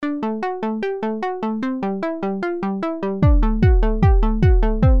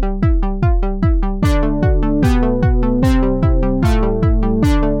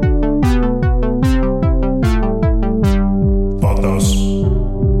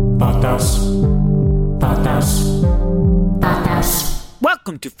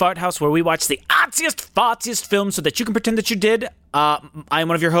Welcome to Fart House, where we watch the artsiest, fartsiest films so that you can pretend that you did. I'm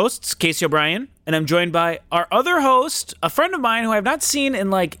one of your hosts, Casey O'Brien, and I'm joined by our other host, a friend of mine who I've not seen in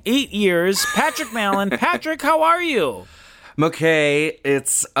like 8 years, Patrick Mallon. Patrick, how are you? I'm okay.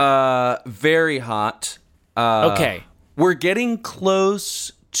 It's very hot. Okay. We're getting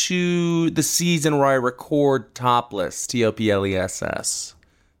close to the season where I record topless, Topless.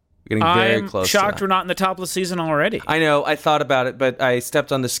 We're getting very close. I'm shocked we're not in the topless season already. I know. I thought about it, but I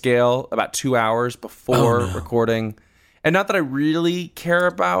stepped on the scale about 2 hours before recording. And not that I really care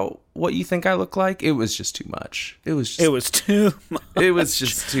about what you think I look like. It was just too much. It was too much. It was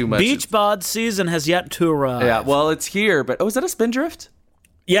just too much. Beach bod season has yet to arrive. Yeah, well, it's here, but... Oh, is that a spindrift?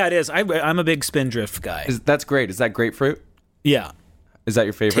 Yeah, it is. I'm a big spindrift guy. That's great. Is that grapefruit? Yeah. Is that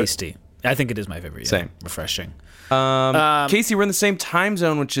your favorite? Tasty. I think it is my favorite. Yeah. Same. Refreshing. Casey, we're in the same time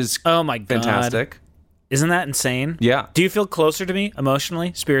zone, which is fantastic. Isn't that insane? Yeah. Do you feel closer to me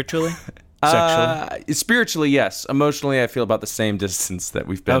emotionally, spiritually, sexually? Spiritually, yes. Emotionally, I feel about the same distance that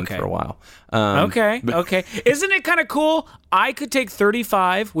we've been for a while. Okay. Isn't it kind of cool? I could take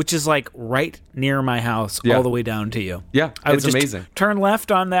 35, which is like right near my house, all the way down to you. Yeah, it's amazing. Turn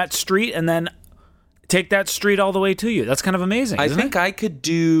left on that street and then take that street all the way to you. That's kind of amazing. I think I could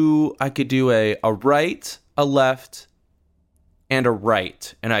do a right, a left, and a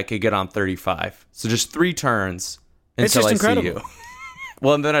right, and I could get on 35. So just 3 turns until I see you.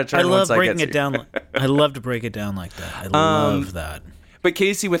 Well, and then I turn once I get to you. I love to break it down like that. I love that. But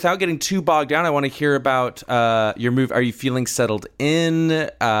Casey, without getting too bogged down, I want to hear about your move. Are you feeling settled in?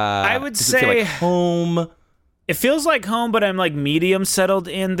 I would say it feel like home. It feels like home, but I'm like medium settled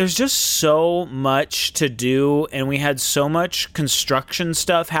in. There's just so much to do, and we had so much construction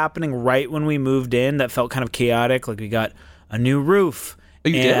stuff happening right when we moved in that felt kind of chaotic. Like we got a new roof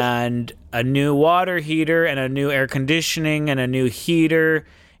and a new water heater and a new air conditioning and a new heater,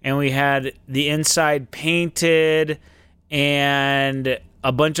 and we had the inside painted and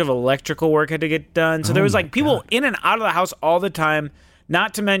a bunch of electrical work had to get done. So there was like people in and out of the house all the time,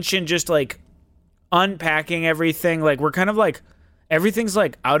 not to mention just like unpacking everything. Like we're kind of like everything's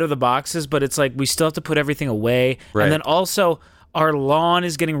like out of the boxes, but it's like we still have to put everything away. Right. And then also our lawn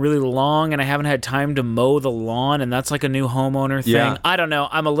is getting really long and I haven't had time to mow the lawn, and that's like a new homeowner thing. Yeah. I don't know.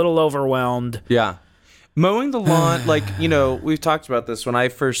 I'm a little overwhelmed. Yeah. Mowing the lawn, like, you know, we've talked about this. When I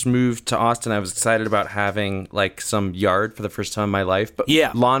first moved to Austin, I was excited about having like some yard for the first time in my life. But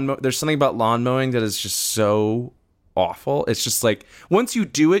yeah, there's something about lawn mowing that is just so awful. It's just like once you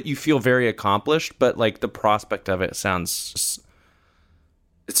do it, you feel very accomplished, but like the prospect of it sounds just,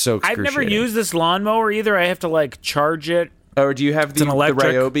 it's so excruciating. I've never used this lawnmower either. I have to like charge it. Or do you have the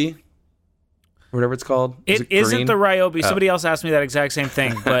Ryobi? Whatever it's called. It isn't the Ryobi. Somebody else asked me that exact same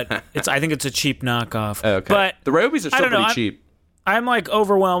thing, but I think it's a cheap knockoff. Okay. But the Ryobis are still pretty cheap. I'm like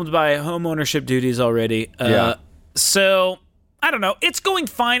overwhelmed by home ownership duties already. So I don't know. It's going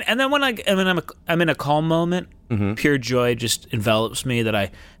fine. And then when I'm in a calm moment, pure joy just envelops me that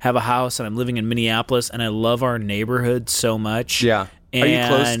I have a house and I'm living in Minneapolis and I love our neighborhood so much. Yeah.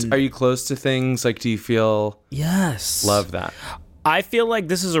 Are you close to things? Like, do you feel? Yes. Love that. I feel like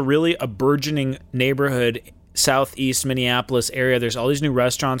this is a burgeoning neighborhood, southeast Minneapolis area. There's all these new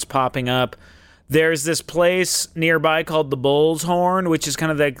restaurants popping up. There's this place nearby called the Bull's Horn, which is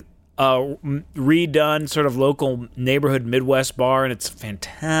kind of like a redone sort of local neighborhood Midwest bar, and it's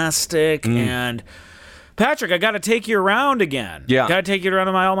fantastic. And Patrick, I got to take you around again. Yeah, got to take you around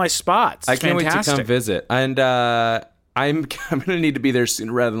to all my spots. I can't wait to come visit. And I'm gonna need to be there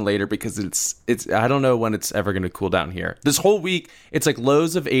sooner rather than later because it's I don't know when it's ever gonna cool down here. This whole week it's like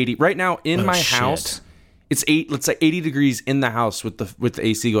lows of 80. Right now in my house, it's 80 degrees in the house with the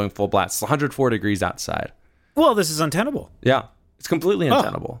AC going full blast. It's 104 degrees outside. Well, this is untenable. Yeah, it's completely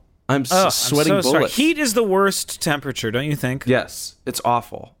untenable. I'm sweating bullets. Sorry. Heat is the worst temperature, don't you think? Yes, it's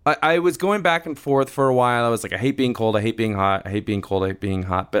awful. I was going back and forth for a while. I was like, I hate being cold, I hate being hot, I hate being cold, I hate being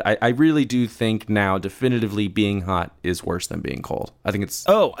hot. But I really do think now, definitively, being hot is worse than being cold. I think it's...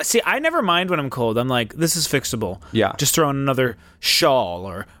 Oh, see, I never mind when I'm cold. I'm like, this is fixable. Yeah. Just throw on another shawl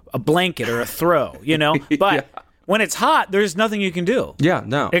or a blanket or a throw, you know? But... Yeah. When it's hot, there's nothing you can do. Yeah,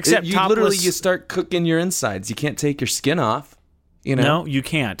 no. Except topless... you start cooking your insides. You can't take your skin off. You know? No, you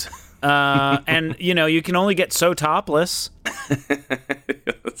can't. And, you know, you can only get so topless.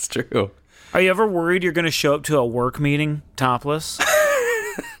 That's true. Are you ever worried you're going to show up to a work meeting topless?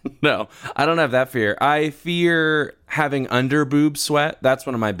 No, I don't have that fear. I fear having under boob sweat. That's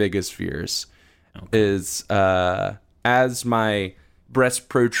one of my biggest fears. Okay. Is as my breasts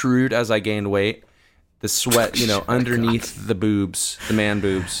protrude as I gain weight, the sweat, underneath the boobs, the man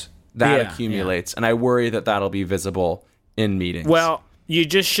boobs. that accumulates, and I worry that that'll be visible in meetings. Well, you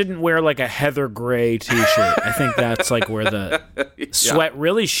just shouldn't wear like a heather gray t-shirt. I think that's like where the sweat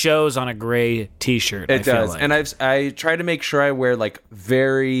really shows on a gray t-shirt. It does. Like. And I try to make sure I wear like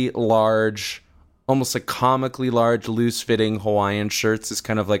very large, almost like comically large, loose-fitting Hawaiian shirts is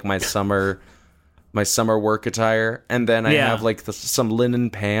kind of like my summer work attire. And then I have like some linen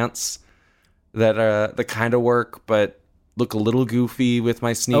pants that kind of work, but look a little goofy with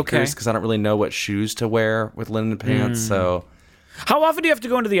my sneakers because I don't really know what shoes to wear with linen pants. So, how often do you have to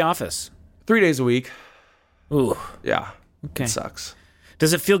go into the office? 3 days a week. Ooh. Yeah. Okay. It sucks.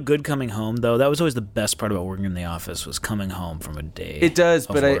 Does it feel good coming home, though? That was always the best part about working in the office, was coming home from a day. It does,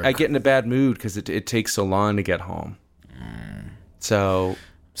 but I get in a bad mood because it takes so long to get home. So,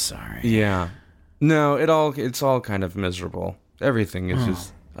 sorry. Yeah. No, it's all kind of miserable. Everything is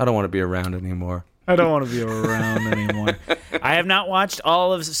just, I don't want to be around anymore. I don't want to be around anymore. I have not watched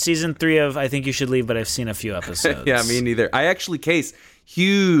all of season 3 of I Think You Should Leave, but I've seen a few episodes. Yeah, me neither. I actually, Case,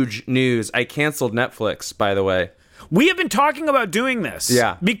 huge news. I canceled Netflix, by the way. We have been talking about doing this.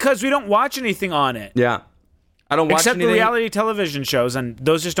 Yeah. Because we don't watch anything on it. Yeah. I don't watch except anything. the reality television shows, and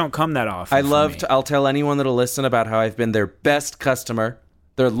those just don't come that often. I'll tell anyone that'll listen about how I've been their best customer,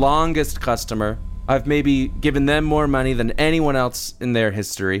 their longest customer. I've maybe given them more money than anyone else in their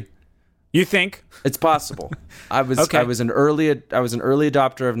history. You think? It's possible. I was an early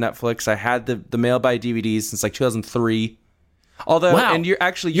adopter of Netflix. I had the mail by DVDs since like 2003. Although, and you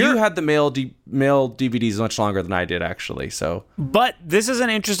had the mail DVDs much longer than I did, actually. So, but this is an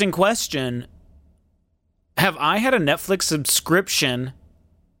interesting question. Have I had a Netflix subscription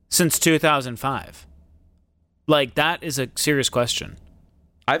since 2005? Like, that is a serious question.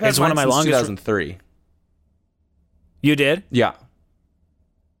 I've had one of my longest 2003. You did? Yeah.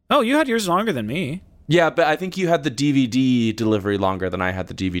 Oh, you had yours longer than me. Yeah, but I think you had the DVD delivery longer than I had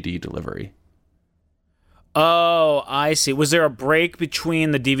the DVD delivery. Oh, I see. Was there a break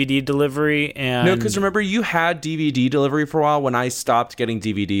between the DVD delivery and... No, because remember, you had DVD delivery for a while when I stopped getting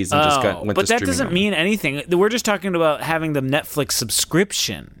DVDs and just went to streaming. But that doesn't mean anything. We're just talking about having the Netflix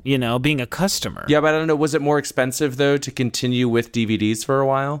subscription, being a customer. Yeah, but I don't know. Was it more expensive, though, to continue with DVDs for a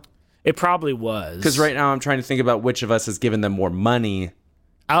while? It probably was. Because right now I'm trying to think about which of us has given them more money.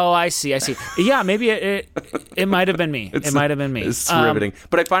 Oh, I see. Yeah, maybe it might have been me. It might have been me. It's riveting.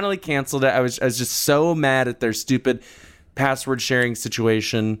 But I finally canceled it. I was just so mad at their stupid password sharing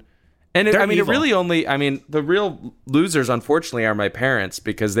situation. And the real losers, unfortunately, are my parents,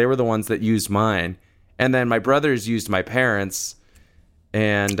 because they were the ones that used mine. And then my brothers used my parents.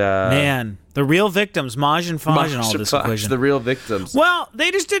 And man, the real victims, Maj and Faj, and all this equation. The real victims. Well,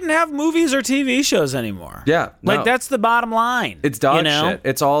 they just didn't have movies or TV shows anymore. Yeah, like that's the bottom line. It's dog shit.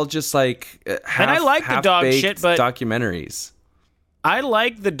 It's all just like and I like the dog shit, but documentaries. I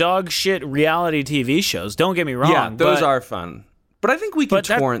like the dog shit reality TV shows. Don't get me wrong. Yeah, those are fun. But I think we can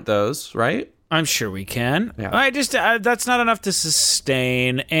torrent those, right? I'm sure we can. Yeah. I just that's not enough to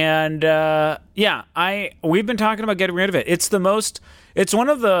sustain. And we've been talking about getting rid of it. It's one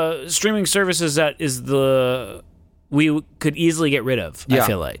of the streaming services that we could easily get rid of. I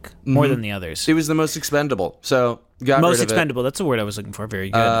feel like more than the others. It was the most expendable, so got rid of it. Most expendable. That's the word I was looking for. Very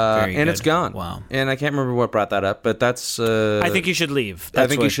good. Very and good. It's gone. Wow. And I can't remember what brought that up, but that's. I think you should leave. I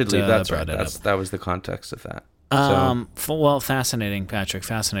think you should leave. That's right. That was the context of that. Well, fascinating, Patrick.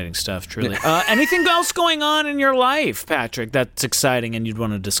 Fascinating stuff, truly. Anything else going on in your life, Patrick, that's exciting and you'd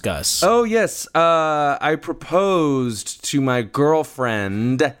want to discuss? Oh, yes. I proposed to my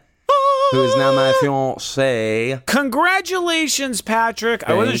girlfriend, who is now my fiancée. Congratulations, Patrick.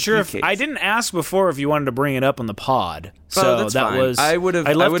 I wasn't sure if... I didn't ask before if you wanted to bring it up on the pod. So that's fine. I would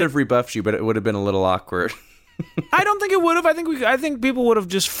have rebuffed you, but it would have been a little awkward. I don't think it would have. I think people would have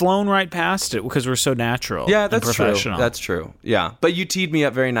just flown right past it because we're so natural. Yeah, that's and professional. True. That's true. Yeah, but you teed me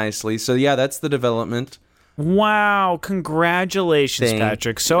up very nicely. So yeah, that's the development. Wow! Congratulations,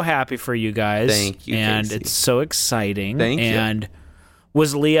 Patrick. So happy for you guys. Thank you, and Casey. It's so exciting. Thank you. And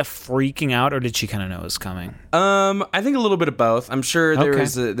was Leah freaking out, or did she kind of know it was coming? I think a little bit of both. I'm sure there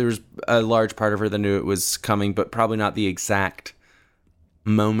was a large part of her that knew it was coming, but probably not the exact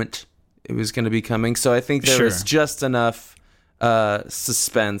moment it was going to be coming. So I think there was just enough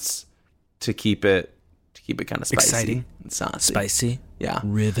suspense to keep it kind of spicy. Exciting. And saucy. Spicy. Yeah.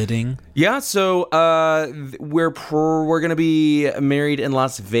 Riveting. Yeah, so we're going to be married in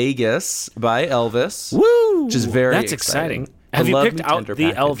Las Vegas by Elvis. Woo! Which is very That's exciting. Have you picked out the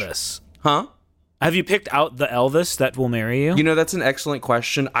package. Elvis? Huh? Have you picked out the Elvis that will marry you? You know, that's an excellent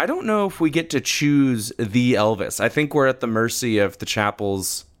question. I don't know if we get to choose the Elvis. I think we're at the mercy of the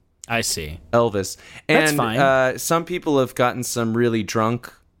chapel's I see. Elvis. And that's fine. Some people have gotten some really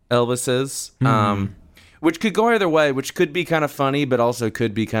drunk Elvises, which could go either way, which could be kind of funny, but also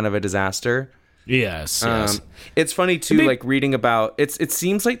could be kind of a disaster. Yes. It's funny too, like reading about it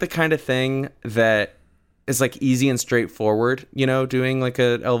seems like the kind of thing that is like easy and straightforward, doing like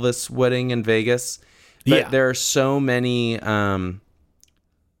a Elvis wedding in Vegas. But there are so many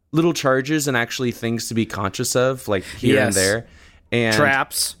little charges and actually things to be conscious of, like here and there. And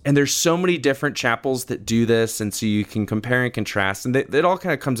traps. And there's so many different chapels that do this, and so you can compare and contrast, and it all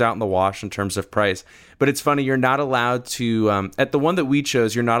kind of comes out in the wash in terms of price. But it's funny, you're not allowed to, at the one that we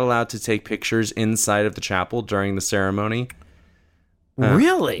chose, you're not allowed to take pictures inside of the chapel during the ceremony.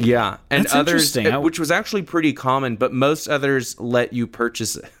 Really? Yeah. And that's others, interesting. which was actually pretty common, but most others let you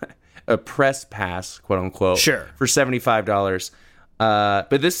purchase a press pass, quote unquote, for $75.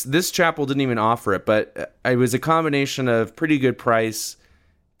 But this chapel didn't even offer it, but it was a combination of pretty good price,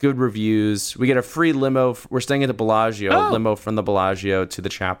 good reviews. We get a free limo. We're staying at the Bellagio, limo from the Bellagio to the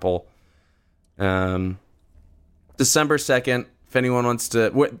chapel. December 2nd, if anyone wants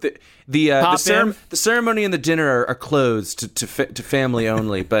to, the ceremony and the dinner are closed to family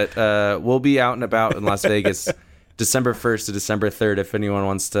only, but we'll be out and about in Las Vegas December 1st to December 3rd if anyone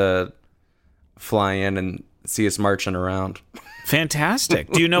wants to fly in and see us marching around. Fantastic.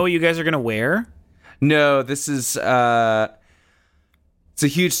 Do you know what you guys are going to wear? No, this is it's a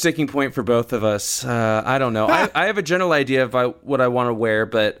huge sticking point for both of us. I don't know. I have a general idea of what I want to wear,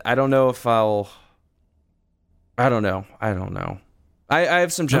 but I don't know if I don't know. I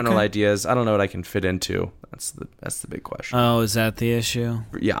have some general ideas. I don't know what I can fit into. That's the big question. Oh, is that the issue?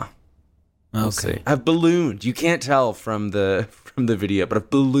 Yeah. We'll see. I've ballooned. You can't tell from the video, but I've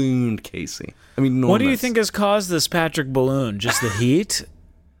ballooned Casey. I mean, enormous. What do you think has caused this Patrick balloon? Just the heat?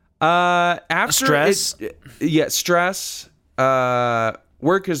 After stress? Stress.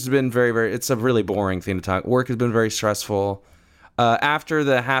 Work has been very, very. It's a really boring thing to talk. Work has been very stressful. After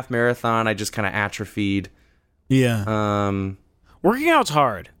the half marathon, I just kind of atrophied. Yeah. Working out's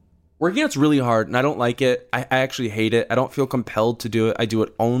hard. Working out's really hard, and I don't like it. I actually hate it. I don't feel compelled to do it. I do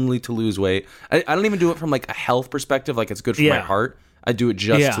it only to lose weight. I don't even do it from like a health perspective, like it's good for my heart. I do it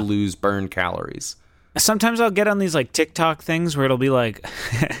just to burn calories. Sometimes I'll get on these like TikTok things where it'll be like,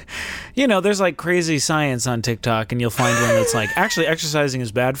 there's like crazy science on TikTok, and you'll find one that's like, actually exercising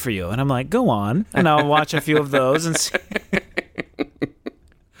is bad for you. And I'm like, go on. And I'll watch a few of those and see.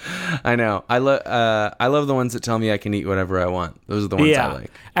 I know. I love the ones that tell me I can eat whatever I want. Those are the ones I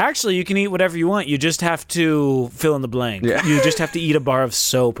like. Actually, you can eat whatever you want. You just have to fill in the blank. Yeah. You just have to eat a bar of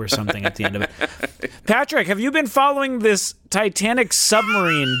soap or something at the end of it. Patrick, have you been following this Titanic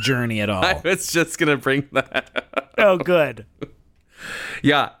submarine journey at all? I was just going to bring that. Oh, good.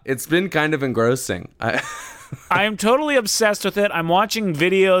 Yeah, it's been kind of engrossing. I am totally obsessed with it. I'm watching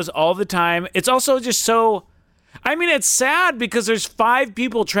videos all the time. It's also just so... I mean, it's sad because there's 5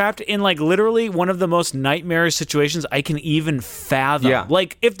 people trapped in like literally one of the most nightmarish situations I can even fathom. Yeah.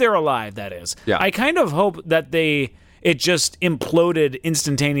 Like if they're alive, that is. Yeah. I kind of hope that it just imploded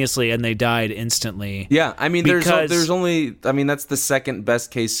instantaneously and they died instantly. Yeah, I mean, there's only, I mean, that's the second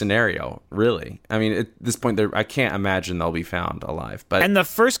best case scenario, really. I mean, at this point, I can't imagine they'll be found alive. But and the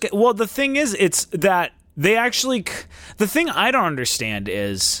thing is, it's that they actually, the thing I don't understand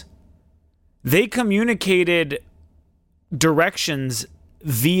is they communicated directions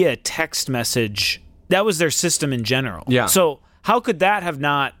via text message. That was their system in general. Yeah. So how could that have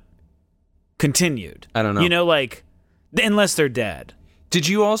not continued? I don't know. Like, unless they're dead. Did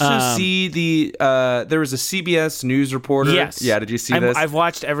you also see there was a CBS News reporter? Yes. Yeah, did you see this? I've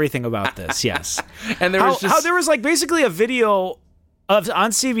watched everything about this, yes. And there was how there was like basically a video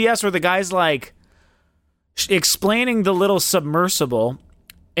on CBS where the guy's like explaining the little submersible.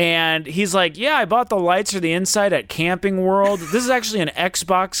 And he's like, yeah, I bought the lights for the inside at Camping World. This is actually an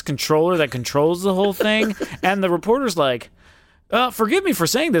Xbox controller that controls the whole thing. And the reporter's like, forgive me for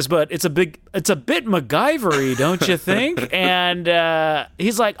saying this, but it's a bit MacGyver-y, don't you think? And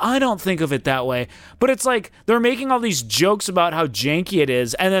he's like, I don't think of it that way. But it's like they're making all these jokes about how janky it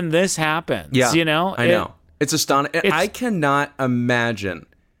is, and then this happens. Yeah, I know. It's astonishing. I cannot imagine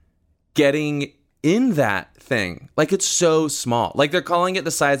getting in that thing. Like, it's so small. Like, they're calling it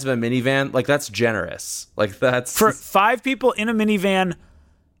the size of a minivan. Like, that's generous. Like, that's... For 5 people in a minivan,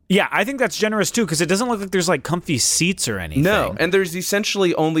 yeah, I think that's generous, too, because it doesn't look like there's, like, comfy seats or anything. No, and there's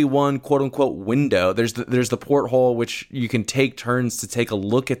essentially only one quote-unquote window. There's the porthole, which you can take turns to take a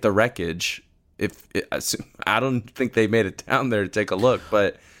look at the wreckage. I don't think they made it down there to take a look,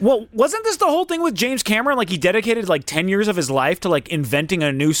 but... Well, wasn't this the whole thing with James Cameron? Like, he dedicated, like, 10 years of his life to, like, inventing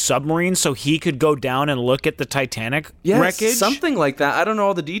a new submarine so he could go down and look at the Titanic wreckage? Something like that. I don't know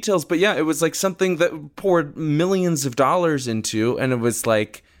all the details, but yeah, it was, like, something that poured millions of dollars into, and it was,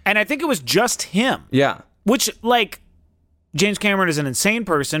 like, And I think it was just him. Yeah. Which, like, James Cameron is an insane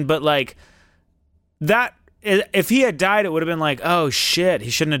person, but, like, that, if he had died, it would have been like, oh, shit, he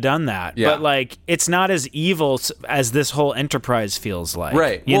shouldn't have done that. Yeah. But, like, it's not as evil as this whole enterprise feels like.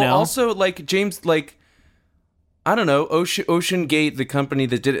 Right. You know? Also, like, James, like, I don't know, Ocean Gate, the company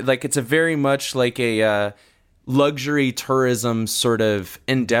that did it, like, it's a very much like a luxury tourism sort of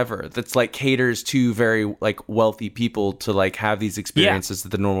endeavor that's, like, caters to very, like, wealthy people to, like, have these experiences that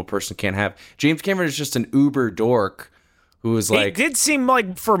the normal person can't have. James Cameron is just an uber dork who was like... It did seem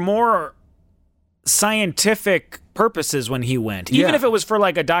like for more scientific purposes when he went. Even if it was for,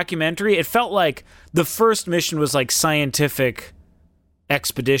 like, a documentary, it felt like the first mission was, like, scientific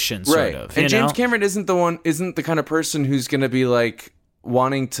expedition, sort of. And James Cameron isn't the kind of person who's going to be, like,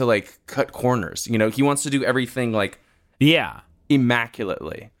 wanting to, like, cut corners. You know, he wants to do everything, like,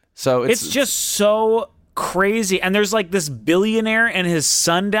 immaculately. So it's just so crazy. And there's, like, this billionaire and his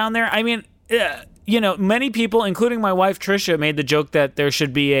son down there. I mean, you know, many people, including my wife Trisha, made the joke that there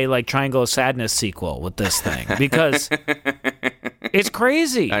should be a, like, Triangle of Sadness sequel with this thing because it's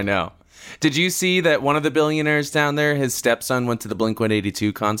crazy. I know. Did you see that one of the billionaires down there, his stepson went to the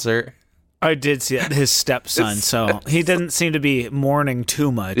Blink-182 concert? I did see his stepson, so he didn't seem to be mourning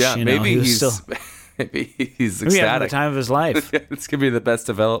too much. Yeah, you know? maybe he's Maybe ecstatic. having the time of his life. It's gonna be the best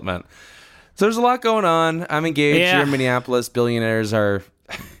development. So there's a lot going on. I'm engaged here in Minneapolis. Billionaires are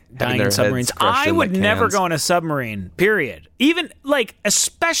dying in submarines. I would never go in a submarine. Period. Even like,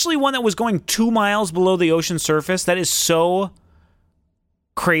 especially one that was going 2 miles below the ocean surface. That is so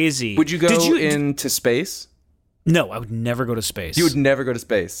crazy. Would you go into space? No, I would never go to space. You would never go to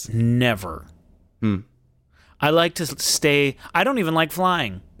space? Never. I like to stay... I don't even like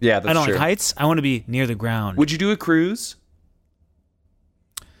flying. Yeah, that's true. I don't like heights. I want to be near the ground. Would you do a cruise?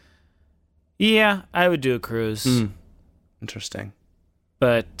 Yeah, I would do a cruise. Interesting.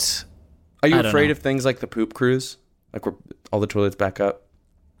 But... Are you afraid of things like the poop cruise? Like where all the toilets back up?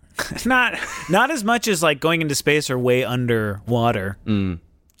 Not as much as like going into space or way underwater.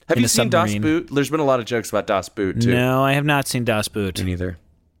 Have you seen Das Boot? There's been a lot of jokes about Das Boot, too. No, I have not seen Das Boot. Me neither.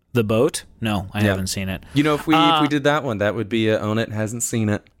 The boat? No, I haven't seen it. You know, if we did that one, that would be a Own It Hasn't Seen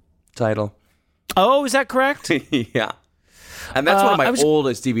It title. Oh, is that correct? Yeah. And that's one of my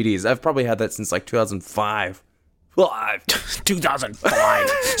oldest DVDs. I've probably had that since like 2005. 2005.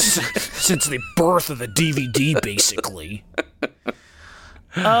 Since the birth of the DVD, basically.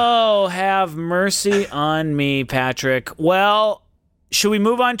 Oh, have mercy on me, Patrick. Well... Should we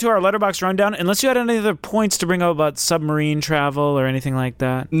move on to our letterbox rundown? Unless you had any other points to bring up about submarine travel or anything like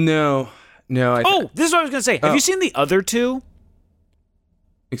that. No. This is what I was going to say. Have you seen The Other Two?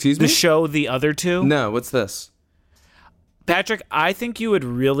 Excuse me? The show The Other Two? No, what's this? Patrick, I think you would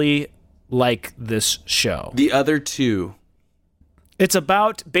really like this show. The Other Two. It's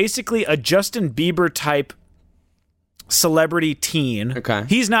about basically a Justin Bieber type celebrity teen. Okay.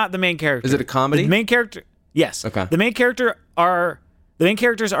 He's not the main character. Is it a comedy? The main character... Yes. Okay. The main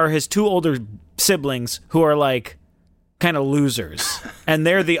characters are his two older siblings who are like kind of losers, and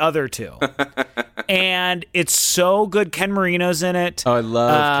they're the other two. And it's so good. Ken Marino's in it. Oh, I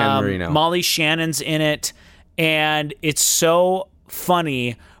love Ken Marino. Molly Shannon's in it, and it's so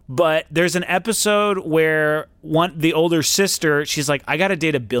funny. But there's an episode where the older sister, she's like, I got to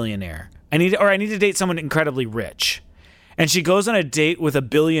date a billionaire. I need to date someone incredibly rich. And she goes on a date with a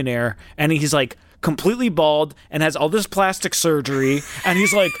billionaire, and he's like completely bald and has all this plastic surgery, and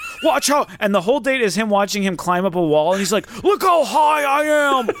he's like, watch out. And the whole date is him watching him climb up a wall, and he's like, look how high I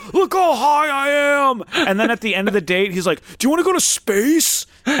am. Look how high I am. And then at the end of the date, he's like, do you want to go to space?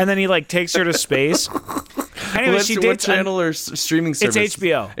 And then he like takes her to space. Anyway, she dates what channel or streaming service? It's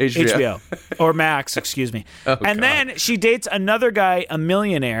HBO or Max, excuse me. Then she dates another guy, a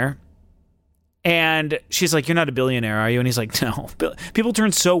millionaire. And she's like, you're not a billionaire, are you? And he's like, no. People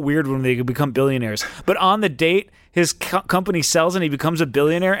turn so weird when they become billionaires. But on the date, his company sells and he becomes a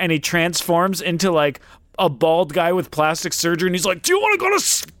billionaire, and he transforms into like a bald guy with plastic surgery. And he's like, do you want to go to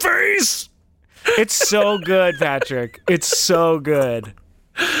space? It's so good, Patrick. It's so good.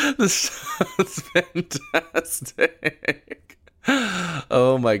 This sounds fantastic.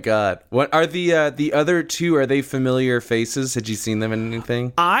 Oh my God! What are the other two? Are they familiar faces? Had you seen them in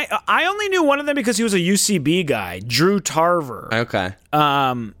anything? I only knew one of them because he was a UCB guy, Drew Tarver. Okay.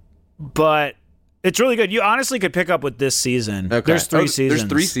 But it's really good. You honestly could pick up with this season. Okay. There's 3 seasons.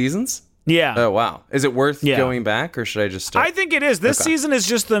 There's 3 seasons? Yeah. Oh wow! Is it worth going back, or should I just start? I think it is. This season is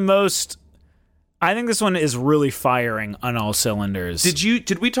just the most. I think this one is really firing on all cylinders.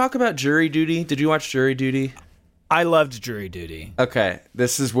 Did we talk about Jury Duty? Did you watch Jury Duty? I loved Jury Duty. Okay,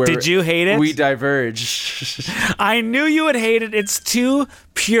 this is where... Did you hate it? We diverge. I knew you would hate it. It's too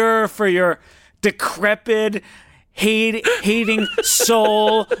pure for your decrepit, hating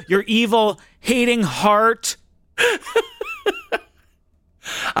soul, your evil, hating heart.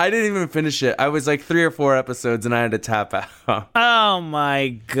 I didn't even finish it. I was like 3 or 4 episodes and I had to tap out. Oh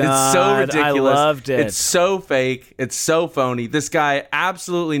my God. It's so ridiculous. I loved it. It's so fake. It's so phony. This guy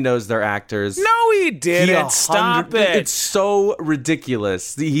absolutely knows they're actors. No, he didn't. Stop it. It's so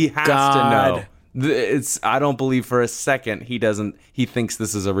ridiculous. He has to know. I don't believe for a second he thinks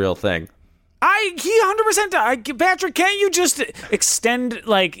this is a real thing. He 100%. Patrick, can't you just extend,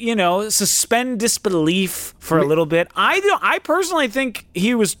 suspend disbelief for a little bit? I personally think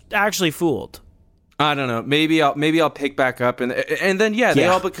he was actually fooled. I don't know. Maybe I'll pick back up and then they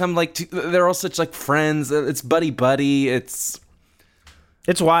all become they're all such friends. It's buddy. It's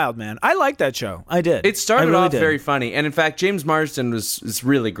wild, man. I like that show. I did. It started off very funny, and in fact, James Marsden is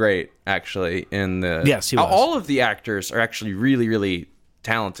really great actually. Yes, he was. All of the actors are actually really, really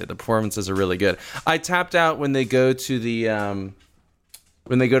talented. The performances are really good. I tapped out when they go to the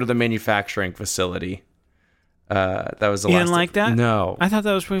manufacturing facility. That was the last. You didn't like that? No, I thought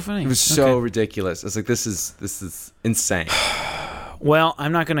that was pretty funny. It was so ridiculous. It's like this is insane. Well,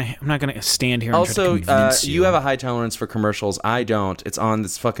 I'm not gonna stand here and also, try to convince you have a high tolerance for commercials. I don't. It's on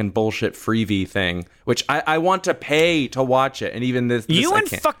this fucking bullshit freebie thing, which I want to pay to watch it, and even this you and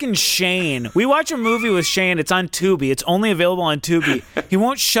fucking Shane. We watch a movie with Shane. It's on Tubi. It's only available on Tubi. He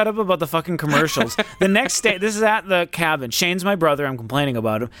won't shut up about the fucking commercials. The next day, this is at the cabin. Shane's my brother. I'm complaining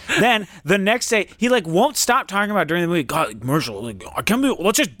about him. Then the next day, he won't stop talking about it during the movie. God, commercial. I can't believe.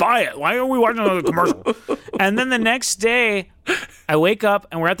 Let's just buy it. Why are we watching another commercial? And then the next day, I wake up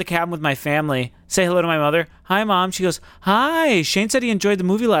and we're at the cabin with my family. Say hello to my mother. Hi, Mom. She goes, hi. Shane said he enjoyed the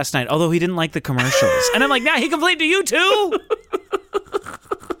movie last night, although he didn't like the commercials. And I'm like, nah, he complained to you too?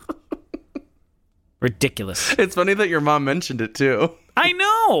 Ridiculous. It's funny that your mom mentioned it too. I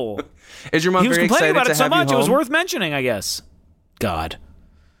know. Is your mom very excited to have you home? He was complaining about it so much, it was worth mentioning, I guess. God.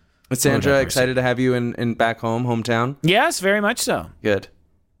 Is Sandra excited to have you in back home, hometown? Yes, very much so. Good.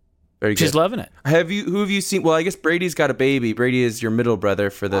 Very good. She's loving it. Who have you seen? Well, I guess Brady's got a baby. Brady is your middle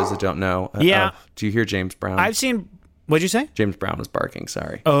brother, for those that don't know. Yeah. Do you hear James Brown? I've seen... What'd you say? James Brown was barking,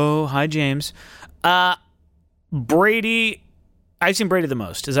 sorry. Oh, hi, James. Brady... I've seen Brady the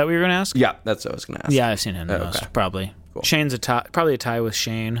most. Is that what you're going to ask? Yeah, that's what I was going to ask. Yeah, I've seen him the most, probably. Cool. Shane's probably a tie with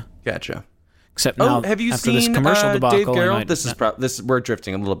Shane. Gotcha. Except now, have you after seen this commercial debacle, Dave Gerald? We're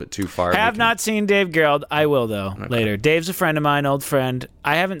drifting a little bit too far. I have not seen Dave Gerald. I will, though, later. Dave's a friend of mine, old friend.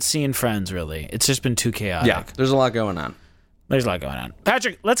 I haven't seen Friends, really. It's just been too chaotic. Yeah, there's a lot going on. There's a lot going on.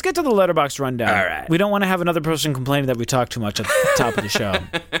 Patrick, let's get to the letterbox rundown. All right. We don't want to have another person complaining that we talk too much at the top of the show.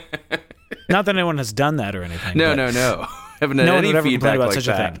 Not that anyone has done that or anything. No. Haven't had any feedback like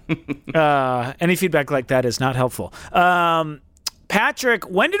that. Any feedback like that is not helpful. Patrick,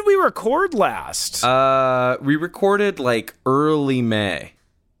 when did we record last? We recorded early May.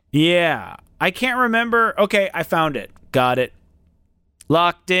 Yeah. I can't remember. Okay, I found it. Got it.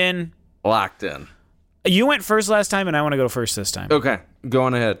 Locked in. You went first last time, and I want to go first this time. Okay, go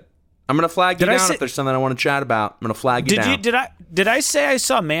on ahead. I'm going to flag you down if there's something I want to chat about. I'm going to flag you down. Did I say I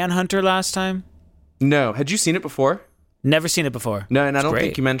saw Manhunter last time? No. Had you seen it before? Never seen it before. No, and I don't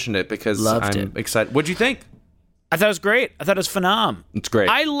think you mentioned it because I'm excited. What'd you think? I thought it was great. I thought it was phenomenal. It's great.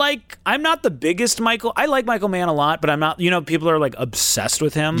 I'm not the biggest Michael. I like Michael Mann a lot, but I'm not, people are obsessed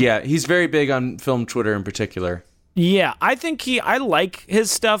with him. Yeah, he's very big on film Twitter in particular. Yeah, I like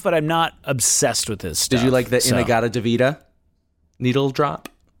his stuff, but I'm not obsessed with his stuff. Did you like the Inagata Davida needle drop?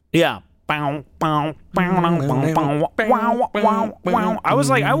 Yeah. I was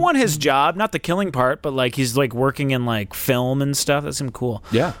like, I want his job, not the killing part, but he's working in film and stuff. That seemed cool.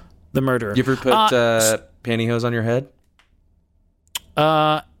 Yeah. The murderer. You ever put pantyhose on your head?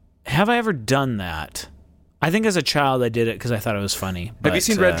 Have I ever done that? I think as a child I did it because I thought it was funny. Have you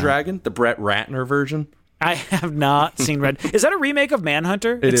seen Red Dragon, the Brett Ratner version? I have not seen Red. Is that a remake of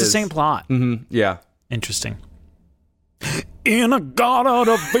Manhunter? It's the same plot. Mm-hmm. Yeah. Interesting.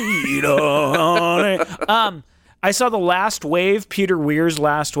 Inagata-Davida. I saw The Last Wave, Peter Weir's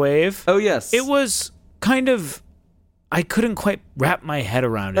Last Wave. Oh, yes. It was kind of... I couldn't quite wrap my head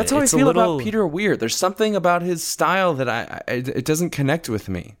around it. That's how I feel about Peter Weir. There's something about his style that it doesn't connect with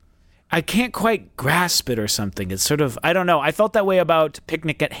me. I can't quite grasp it or something. It's sort of... I don't know. I felt that way about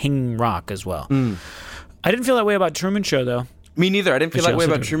Picnic at Hanging Rock as well. I didn't feel that way about Truman Show, though. Me neither. I didn't feel that way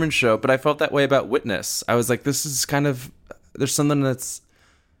about Truman Show, but I felt that way about Witness. I was like, this is kind of... There's something that's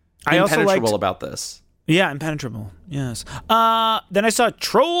impenetrable about this. Yeah, Impenetrable. Yes. Then I saw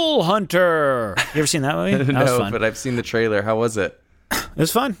Troll Hunter. You ever seen that movie? That was fun. But I've seen the trailer. How was it? It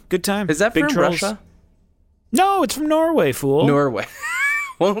was fun. Good time. Is that Big from trolls. Russia? No, it's from Norway, fool. Norway.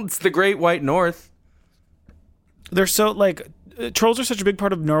 Well, it's the Great White North. They're so, like, trolls are such a big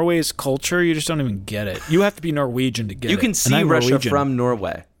part of Norway's culture, you just don't even get it. You have to be Norwegian to get it. You can see Russia Norwegian. from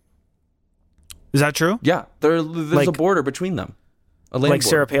Norway. Is that true? Yeah. There's a border between them. Like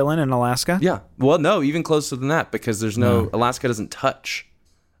Sarah Palin in Alaska? Yeah. Well, no, even closer than that, because there's no Alaska doesn't touch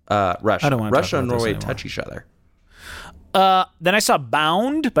Russia. I don't want to Russia and Norway touch each other. Then I saw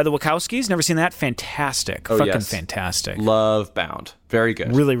Bound by the Wachowskis. Never seen that. Fantastic. Fantastic. Love Bound. Very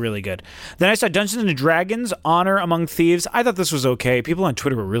good. Really, really good. Then I saw Dungeons and Dragons: Honor Among Thieves. I thought this was okay. People on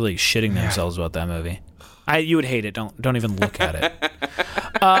Twitter were really shitting themselves about that movie. You would hate it. Don't even look at it.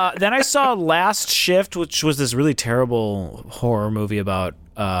 Then I saw Last Shift, which was this really terrible horror movie about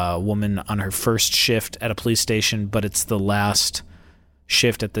a woman on her first shift at a police station, but it's the last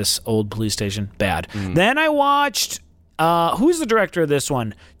shift at this old police station. Bad. Then I watched, who's the director of this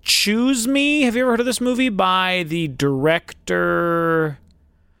one? Choose Me. Have you ever heard of this movie by the director?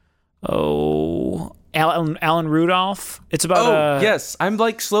 Alan Rudolph. It's about yes. I'm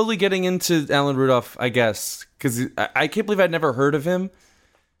like slowly getting into Alan Rudolph, I guess, because I can't believe I'd never heard of him.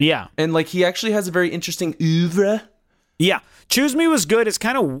 Yeah. And like he actually has a very interesting oeuvre. Yeah. Choose Me was good. It's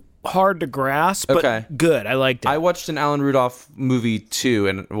kind of hard to grasp, but good. I liked it. I watched an Alan Rudolph movie too,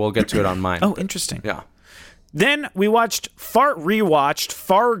 and we'll get to it on mine. Oh, interesting. Yeah. Then we rewatched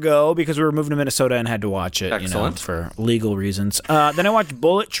Fargo because we were moving to Minnesota and had to watch it, for legal reasons. Then I watched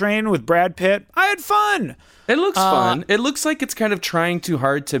Bullet Train with Brad Pitt. I had fun. It looks fun. It looks like it's kind of trying too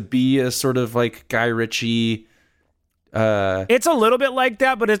hard to be a sort of like Guy Ritchie. It's a little bit like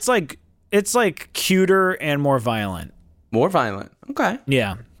that, but it's like cuter and more violent. More violent. Okay.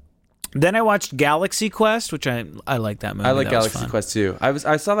 Yeah. Then I watched Galaxy Quest, which I like that movie. I like Galaxy Quest too.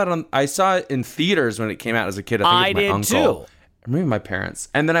 I saw it in theaters when it came out as a kid. I think with my uncle. Too. Maybe my parents.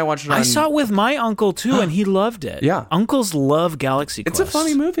 And then I watched it I saw it with my uncle too, and he loved it. Yeah. Uncles love Galaxy Quest. It's a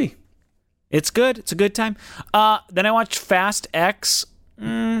funny movie. It's good. It's a good time. Then I watched Fast X.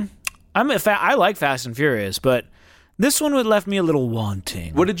 I like Fast and Furious, but this one left me a little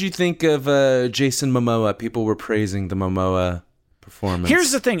wanting. What did you think of Jason Momoa? People were praising the Momoa performance.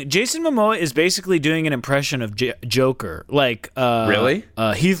 Here's the thing. Jason Momoa is basically doing an impression of Joker. Like, really?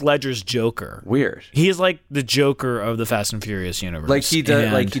 Heath Ledger's Joker. Weird. He is like the Joker of the Fast and Furious universe. Like he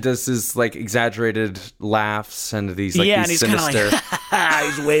does his like exaggerated laughs and these like and these he's sinister.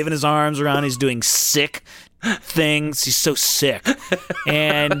 He's waving his arms around. He's doing sick things. He's so sick,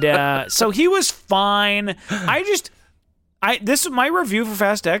 and so he was fine. My review for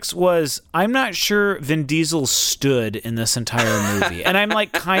Fast X was I'm not sure Vin Diesel stood in this entire movie, and I'm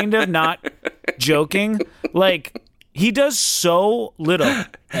like kind of not joking. Like he does so little.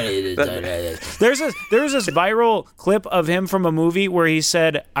 There's this viral clip of him from a movie where he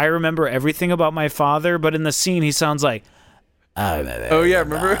said, "I remember everything about my father," but in the scene he sounds like. Oh yeah,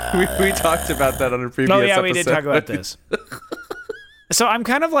 remember we talked about that on a previous episode. Oh yeah, we did talk about this. So I'm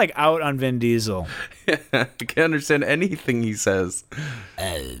kind of like out on Vin Diesel. Yeah, I can't understand anything he says.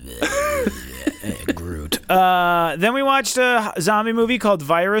 Groot. Then we watched a zombie movie called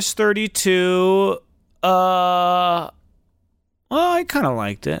Virus 32. Well, I kind of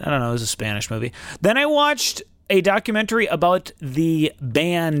liked it. I don't know. It was a Spanish movie. Then I watched a documentary about the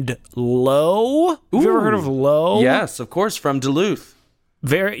band Low. Have you ever heard of Low? Yes, of course, from Duluth.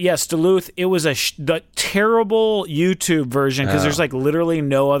 Duluth. It was the terrible YouTube version because there's like literally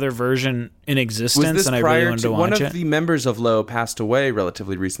no other version in existence, and I really wanted to watch it. One of the members of Low passed away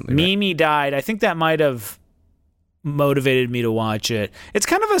relatively recently. Mimi died. I think that might have motivated me to watch it. It's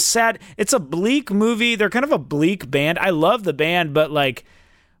kind of it's a bleak movie. They're kind of a bleak band. I love the band, but like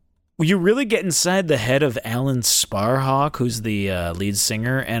you really get inside the head of Alan Sparhawk, who's the lead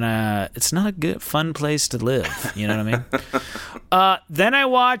singer, and it's not a fun place to live. You know what I mean? Then I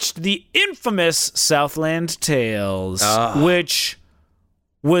watched the infamous Southland Tales, which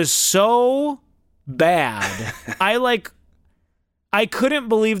was so bad. I couldn't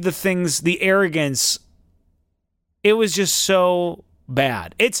believe the arrogance. It was just so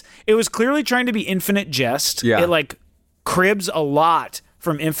bad. It was clearly trying to be Infinite Jest. Yeah. It like cribs a lot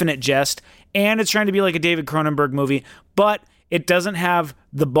from Infinite Jest, and it's trying to be like a David Cronenberg movie, but it doesn't have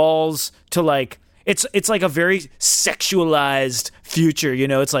the balls to like. It's like a very sexualized future, you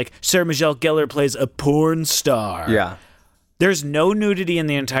know. It's like Sarah Michelle Gellar plays a porn star. Yeah. There's no nudity in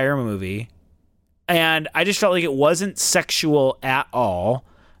the entire movie, and I just felt like it wasn't sexual at all.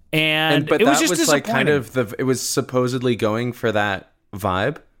 But it was just like kind of it was supposedly going for that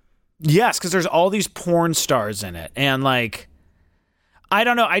vibe. Yes, because there's all these porn stars in it, and like, I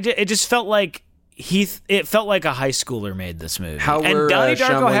don't know, it just felt like it felt like a high schooler made this movie. How and were Donnie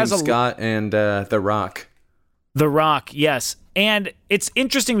Darko has Scott and The Rock? The Rock, yes, and it's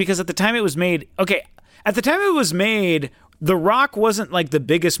interesting because at the time it was made, The Rock wasn't like the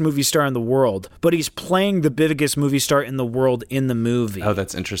biggest movie star in the world, but he's playing the biggest movie star in the world in the movie. Oh,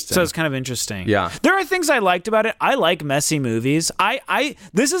 that's interesting. So it's kind of interesting. Yeah. There are things I liked about it. I like messy movies.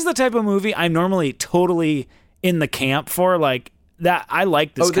 This is the type of movie I'm normally totally in the camp for. Like that, I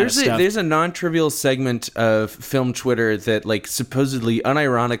like this kind of stuff. There's a non-trivial segment of film Twitter that like supposedly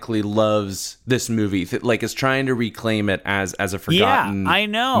unironically loves this movie, that like is trying to reclaim it as a forgotten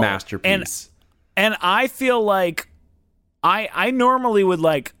masterpiece. And I feel like I normally would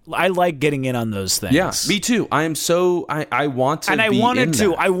I like getting in on those things. Yeah, me too. I want to and I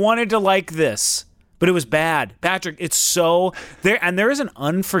wanted to like this, but it was bad. Patrick, it's so there, and there is an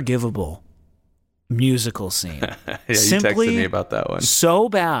unforgivable musical scene. Yeah, you texted me about that one. So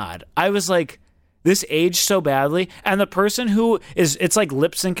bad. I was like, this aged so badly. And the person it's like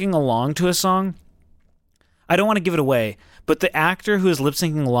lip syncing along to a song. I don't want to give it away, but the actor who is lip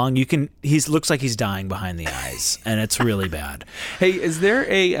syncing along, he looks like he's dying behind the eyes, and it's really bad. Hey, is there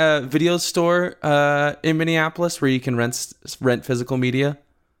a video store in Minneapolis where you can rent physical media?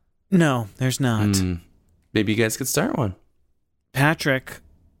 No, there's not. Maybe you guys could start one. Patrick,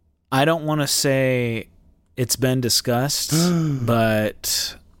 I don't want to say it's been discussed,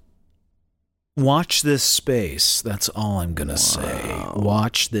 but watch this space. That's all I'm going to say.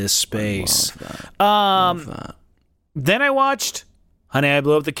 Watch this space. I love that. Then I watched Honey, I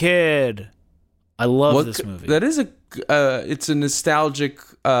Blew Up the Kid. I love this movie. That is it's a nostalgic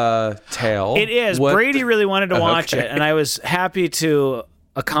tale. It is. Brady really wanted to watch it, and I was happy to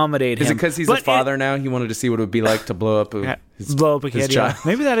accommodate him. Is it because he's a father now? He wanted to see what it would be like to blow up a kid. Yeah.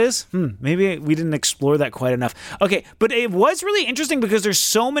 Maybe that is. Maybe we didn't explore that quite enough. Okay, but it was really interesting because there's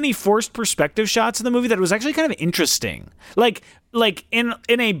so many forced perspective shots in the movie that it was actually kind of interesting. Like in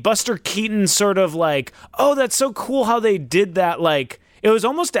a Buster Keaton sort of like, oh, that's so cool how they did that. Like it was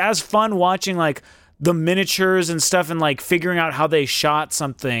almost as fun watching like the miniatures and stuff and like figuring out how they shot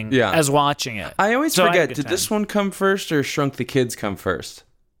something as watching it. I always forget, did this one come first or Shrunk the Kids come first?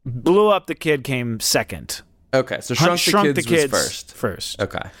 Blew Up the Kid came second. Okay, so Shrunk the Kids was first.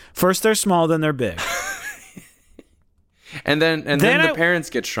 Okay. First they're small, then they're big. and then the parents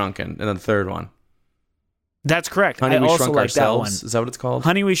get shrunken in the third one. That's correct. Honey, I We also Shrunk like Ourselves. That one. Is that what it's called?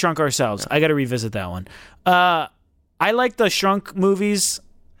 Honey, We Shrunk Ourselves. Yeah. I got to revisit that one. I like the Shrunk movies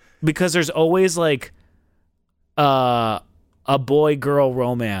because there's always like a boy-girl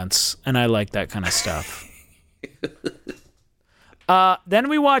romance, and I like that kind of stuff. Then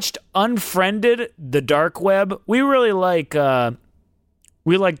we watched Unfriended, The Dark Web. We really like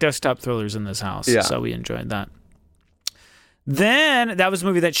desktop thrillers in this house, so we enjoyed that. Then, that was a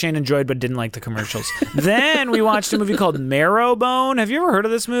movie that Shane enjoyed but didn't like the commercials. Then we watched a movie called Marrowbone. Have you ever heard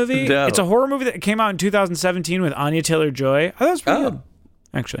of this movie? No. It's a horror movie that came out in 2017 with Anya Taylor-Joy. I thought it was pretty good,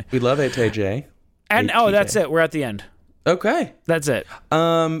 actually. We love ATJ. And, that's it. We're at the end. Okay. That's it.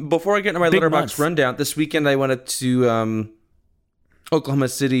 Before I get into my Letterboxd rundown, this weekend I went to Oklahoma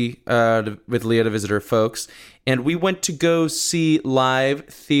City with Leah to visit her folks, and we went to go see live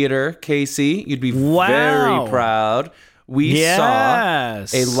theater. Casey, you'd be very proud. We saw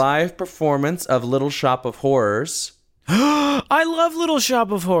a live performance of Little Shop of Horrors. I love Little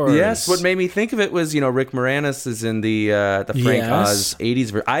Shop of Horrors. Yes, what made me think of it was, Rick Moranis is in the Frank Oz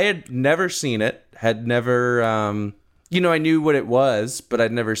 80s version. I had never seen it, had never, I knew what it was, but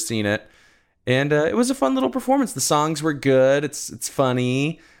I'd never seen it. And it was a fun little performance. The songs were good. It's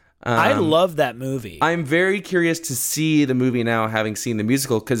funny. I love that movie. I'm very curious to see the movie now, having seen the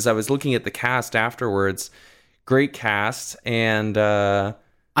musical, because I was looking at the cast afterwards. Great cast, and I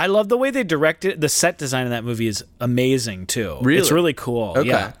love the way they directed. The set design in that movie is amazing too. Really? It's really cool. Okay,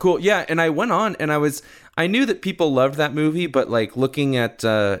 yeah. Cool. Yeah, and I went on, and I knew that people loved that movie, but like looking at,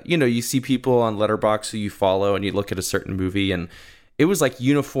 you see people on Letterboxd who you follow, and you look at a certain movie, and it was like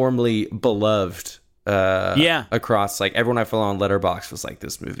uniformly beloved. Across like everyone I follow on Letterboxd was like,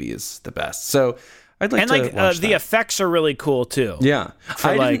 this movie is the best. So I'd like to watch the effects are really cool too. Yeah,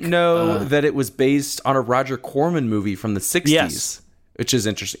 I didn't know that it was based on a Roger Corman movie from the 60s, which is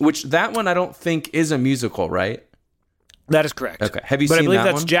interesting. Which that one I don't think is a musical, right? That is correct. Okay, have you seen that one? But I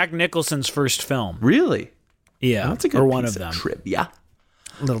believe that's one? Jack Nicholson's first film. Really? Yeah, that's a good one of them. Trivia.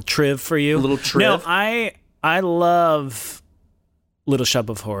 A little triv for you. A little triv. No, I love Little Shop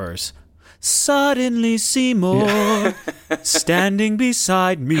of Horrors. Suddenly Seymour standing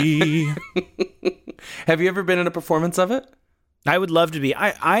beside me. Have you ever been in a performance of it? I would love to be.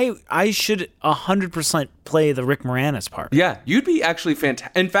 I should 100% play the Rick Moranis part. Yeah, you'd be actually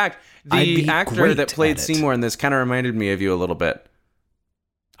fantastic. In fact, the actor that played Seymour in this kind of reminded me of you a little bit.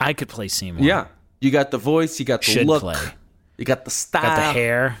 I could play Seymour. Yeah. You got the voice, you got the look, you got the style. Got the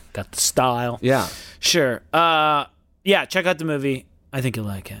hair, got the style. Yeah. Sure. Yeah, check out the movie. I think you'll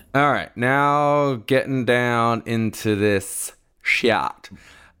like it. All right, now getting down into this shot.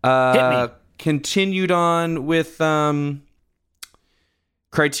 Hit me. Continued on with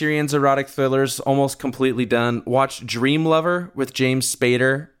Criterion's erotic thrillers, almost completely done. Watched Dream Lover with James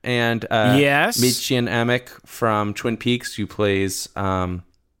Spader and Mitchian Amick from Twin Peaks, who plays...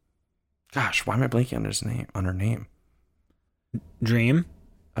 gosh, why am I blanking on her name? Dream?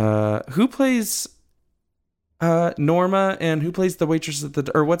 Who plays... Norma, and who plays the waitress at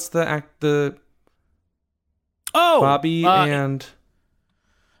the... Or what's the Bobby and...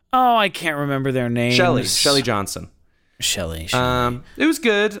 Oh, I can't remember their names. Shelley Johnson. Shelley. It was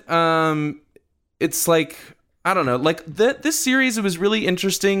good. It's like, I don't know, like this series, it was really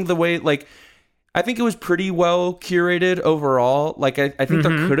interesting the way, like, I think it was pretty well curated overall. Like, I think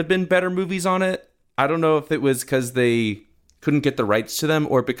there could have been better movies on it. I don't know if it was because they couldn't get the rights to them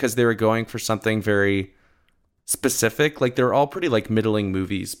or because they were going for something very specific. Like, they're all pretty, like, middling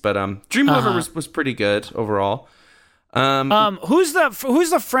movies. But Dream Lover was pretty good overall. Who's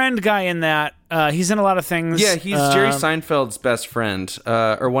the friend guy in that? He's in a lot of things. Yeah, he's Jerry Seinfeld's best friend,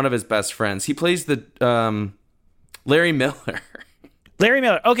 or one of his best friends. He plays the Larry Miller. Larry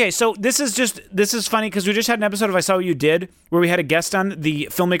Miller. Okay, so this is funny because we just had an episode of I Saw What You Did where we had a guest on. The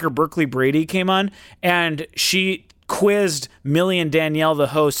filmmaker Berkeley Brady came on, and she quizzed Millie and Danielle, the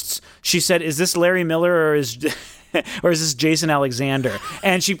hosts. She said, "Is this Larry Miller or is this Jason Alexander?"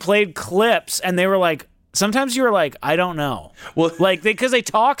 And she played clips, and they were like. Sometimes you were like, I don't know. Well, like because they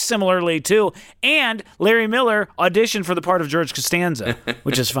talk similarly too. And Larry Miller auditioned for the part of George Costanza,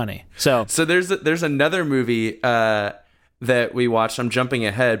 which is funny. So there's another movie that we watched. I'm jumping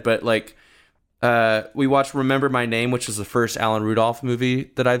ahead, but like we watched Remember My Name, which is the first Alan Rudolph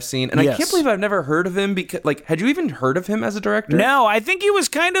movie that I've seen, and I can't believe I've never heard of him. Because like, had you even heard of him as a director? No, I think he was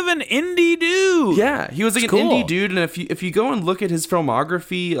kind of an indie dude. Yeah, he was like an indie dude, and if you go and look at his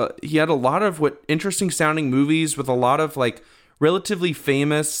filmography, he had a lot of interesting sounding movies with a lot of like relatively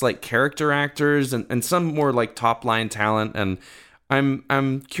famous like character actors and some more like top line talent. And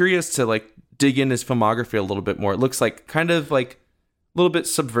I'm curious to like dig in his filmography a little bit more. It looks like kind of like. A little bit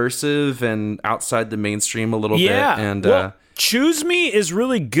subversive and outside the mainstream a little bit. And Choose Me is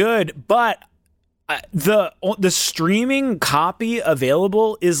really good, but the streaming copy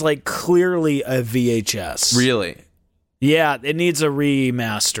available is like clearly a VHS. Really? Yeah, it needs a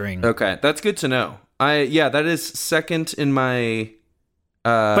remastering. Okay, that's good to know. That is second in my...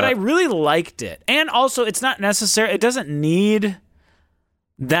 but I really liked it. And also, it's not necessary. It doesn't need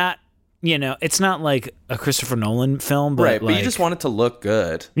that... You know, it's not like a Christopher Nolan film, but right, but you just want it to look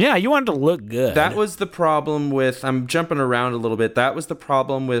good. Yeah, you want it to look good. That was the problem with, I'm jumping around a little bit, that was the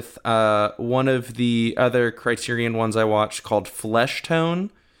problem with one of the other Criterion ones I watched called Flesh Tone,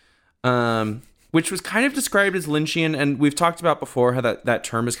 which was kind of described as Lynchian, and we've talked about before how that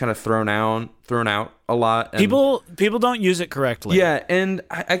term is kind of thrown out a lot. And people don't use it correctly. Yeah, and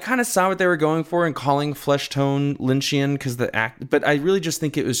I kind of saw what they were going for in calling Flesh Tone Lynchian because but I really just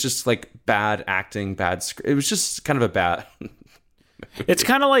think it was just like bad acting, it was just kind of a bad. It's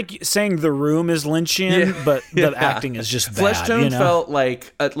kind of like saying The Room is Lynchian, but the acting is just bad. Flesh Tone felt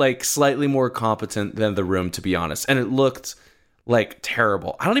like slightly more competent than The Room, to be honest, and it looked. Like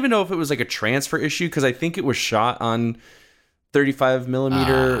terrible. I don't even know if it was like a transfer issue because I think it was shot on 35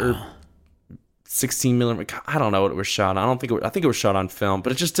 millimeter or 16 millimeter. I don't know what it was shot on. I think it was shot on film,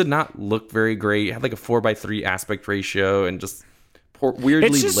 but it just did not look very great. It had like a 4:3 aspect ratio and just weirdly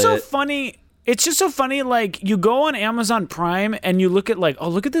lit. It's just so funny. It's just so funny. Like you go on Amazon Prime and you look at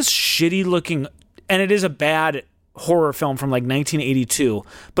look at this shitty looking, and it is a bad horror film from like 1982,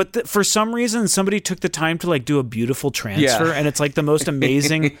 but for some reason somebody took the time to like do a beautiful transfer, and it's like the most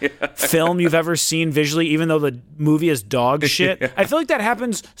amazing film you've ever seen visually, even though the movie is dog shit. I feel like that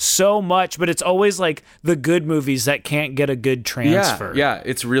happens so much, but it's always like the good movies that can't get a good transfer. Yeah,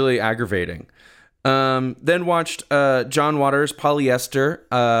 it's really aggravating. Then watched John Waters'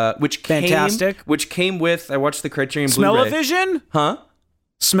 Polyester, which came with, I watched the Criterion Blu-ray. Smell-O-Vision? Huh?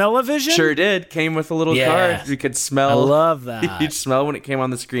 Smell-O-Vision? Sure did. Came with a little card. You could smell. I love that. You'd smell when it came on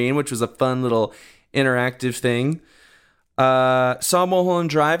the screen, which was a fun little interactive thing. Saw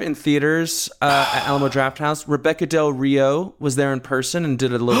Mulholland Drive in theaters at Alamo Drafthouse. Rebecca Del Rio was there in person and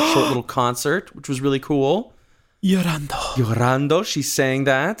did a short little concert, which was really cool. Llorando. She sang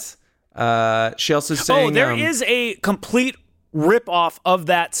that. She also sang... there is a complete rip off of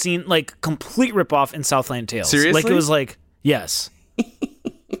that scene, like complete rip off in Southland Tales. Seriously? Like it was like, yes.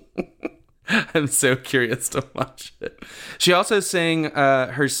 I'm so curious to watch it. She also sang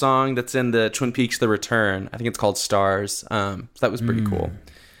her song that's in the Twin Peaks: The Return. I think it's called Stars. So that was pretty cool.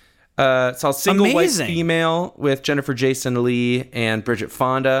 Saw Single White Female with Jennifer Jason Leigh and Bridget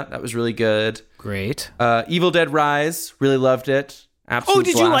Fonda. That was really good. Great. Evil Dead Rise. Really loved it. Absolute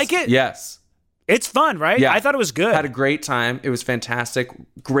did blast. you like it? Yes. It's fun, right? Yeah. I thought it was good. Had a great time. It was fantastic.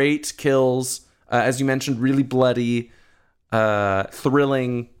 Great kills. As you mentioned, really bloody,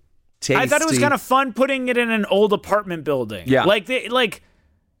 thrilling, tasty. I thought it was kind of fun putting it in an old apartment building. Yeah.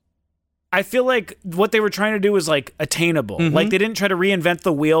 I feel like what they were trying to do was like attainable. Mm-hmm. Like they didn't try to reinvent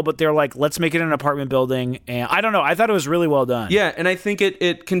the wheel, but they're like, let's make it an apartment building. And I don't know. I thought it was really well done. Yeah. And I think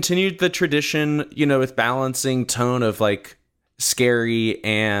it continued the tradition, with balancing tone of like scary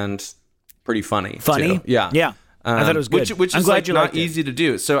and pretty funny. Funny? Too. Yeah. Yeah. I thought it was good. Which is like not easy to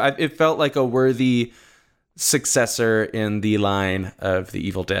do. So it felt like a worthy successor in the line of the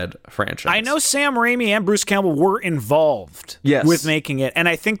Evil Dead franchise. I know Sam Raimi and Bruce Campbell were involved with making it, and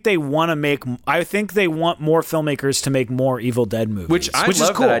I think they want more filmmakers to make more Evil Dead movies. Which I love is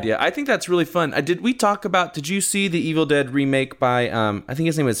cool. that idea. I think that's really fun. Did you see the Evil Dead remake by I think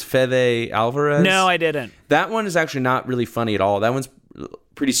his name was Fede Alvarez? No, I didn't. That one is actually not really funny at all. That one's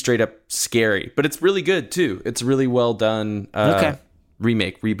pretty straight up scary, but it's really good too. It's really well done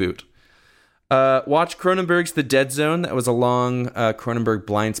remake, reboot. Watch Cronenberg's The Dead Zone. That was a long Cronenberg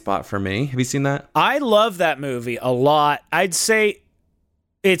blind spot for me. Have you seen that? I love that movie a lot. I'd say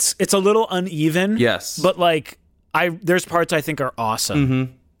it's a little uneven. Yes. But there's parts I think are awesome.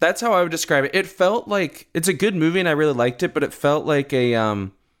 Mm-hmm. That's how I would describe it. It felt like it's a good movie and I really liked it, but it felt like a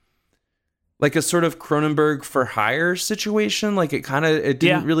sort of Cronenberg for hire situation. Like it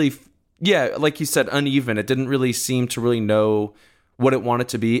didn't really, like you said, uneven. It didn't really seem to really know what it wanted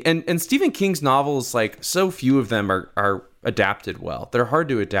to be. And Stephen King's novels, like so few of them are adapted well. They're hard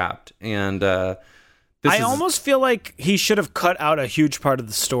to adapt. And I almost feel like he should have cut out a huge part of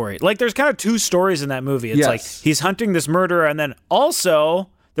the story. Like there's kind of two stories in that movie. It's like he's hunting this murderer and then also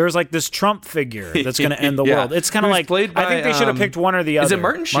there's like this Trump figure that's going to end the world. It's kind of like, I think they should have picked one or the other. Is it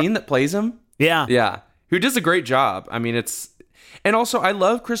Martin Sheen that plays him? Yeah. Yeah. Who does a great job. I mean, and also, I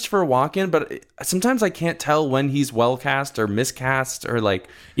love Christopher Walken, but sometimes I can't tell when he's well cast or miscast or like.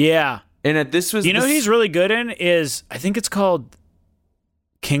 Yeah. And this was. He's really good in is, I think it's called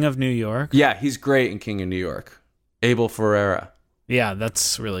King of New York. Yeah, he's great in King of New York. Abel Ferrara. Yeah,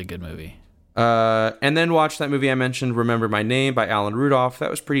 that's a really good movie. And then watch that movie I mentioned, Remember My Name by Alan Rudolph. That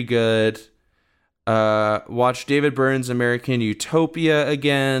was pretty good. Watch David Byrne's American Utopia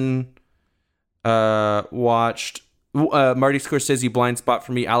again. Watched Marty Scorsese blind spot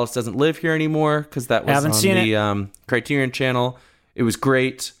for me, Alice Doesn't Live Here Anymore, because that was on the Criterion channel. It was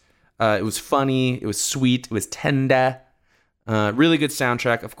great. It was funny. It was sweet. It was tender. Really good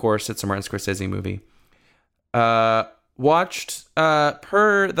soundtrack, of course. It's a Martin Scorsese movie. Watched,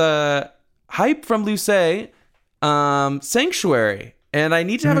 per the hype from Luce, Sanctuary. And I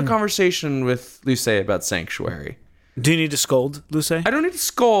need to have a conversation with Luce about Sanctuary. Do you need to scold, Luce? I don't need to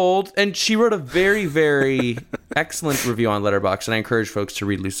scold. And she wrote a very, very excellent review on Letterboxd, and I encourage folks to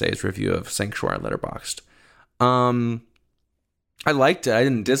read Luce's review of Sanctuary on Letterboxd. I liked it. I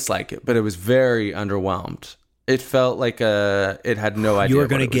didn't dislike it, but it was very underwhelmed. It felt like it had no idea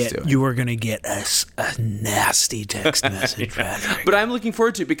what it was doing. You were going to get a nasty text message, Patrick. But I'm looking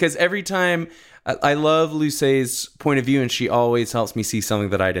forward to it because every time I love Luce's point of view, and she always helps me see something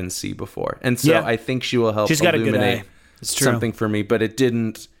that I didn't see before. And so I think she will help illuminate something for me. But it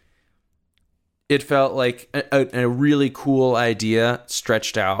didn't. It felt like a really cool idea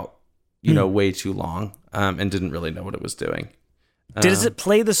stretched out, way too long, and didn't really know what it was doing. Does it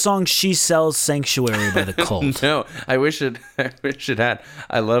play the song "She Sells Sanctuary" by The Cult? No, I wish it had.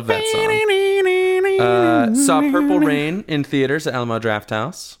 I love that song. Saw Purple Rain in theaters at Alamo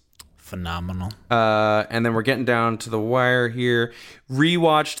Drafthouse. Phenomenal. And then we're getting down to the wire here.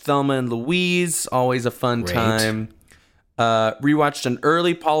 Rewatched Thelma and Louise. Always a fun time. Rewatched an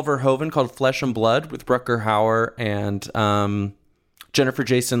early Paul Verhoeven called Flesh and Blood with Rutger Hauer and Jennifer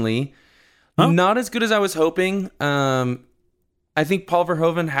Jason Leigh. Huh? Not as good as I was hoping. I think Paul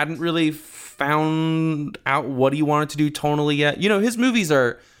Verhoeven hadn't really found out what he wanted to do tonally yet. His movies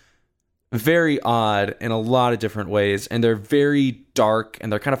are very odd in a lot of different ways, and they're very dark,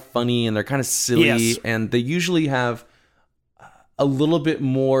 and they're kind of funny, and they're kind of silly, and they usually have a little bit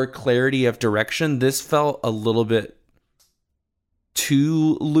more clarity of direction. This felt a little bit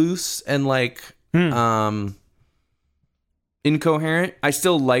too loose and incoherent. I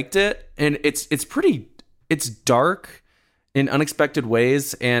still liked it, and it's dark. in unexpected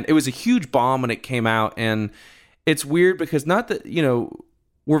ways, and it was a huge bomb when it came out. And it's weird because not that,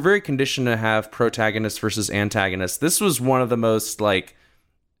 we're very conditioned to have protagonists versus antagonists. This was one of the most like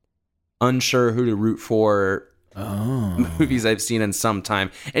unsure who to root for movies I've seen in some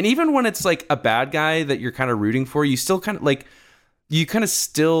time. And even when it's like a bad guy that you're kind of rooting for, you still kind of like, you kind of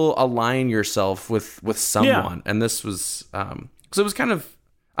still align yourself with someone. Yeah. And this was, so it was kind of,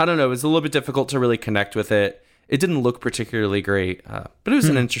 I don't know, it was a little bit difficult to really connect with it. It didn't look particularly great, but it was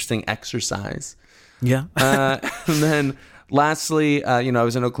an interesting exercise. Yeah. And then lastly, I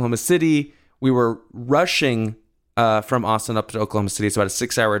was in Oklahoma City. We were rushing from Austin up to Oklahoma City. It's about a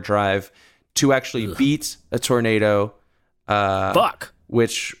 6-hour drive to actually beat a tornado. Fuck.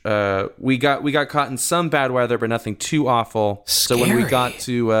 Which we got caught in some bad weather, but nothing too awful. Scary. So when we got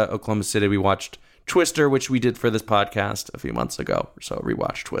to Oklahoma City, we watched Twister, which we did for this podcast a few months ago. So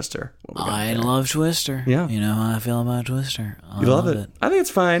rewatched Twister. I love Twister. Yeah. You know how I feel about Twister. You love it. I think it's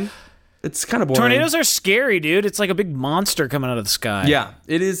fine. It's kind of boring. Tornadoes are scary, dude. It's like a big monster coming out of the sky. Yeah,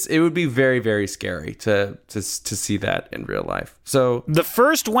 it is. It would be very, very scary to see that in real life. So the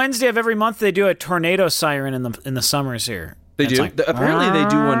first Wednesday of every month, they do a tornado siren in the summers here. They do. Like, apparently, they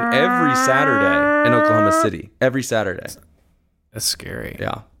do one every Saturday in Oklahoma City. Every Saturday. That's scary.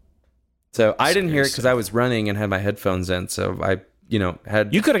 Yeah. So I didn't hear it because I was running and had my headphones in. So I,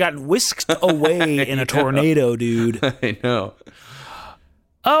 had. You could have gotten whisked away in a tornado, dude. I know.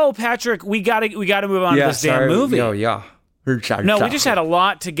 Oh, Patrick, we gotta move on to this damn movie. Oh, yeah. No, we just had a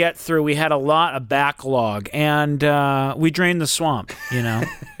lot to get through. We had a lot of backlog, and we drained the swamp.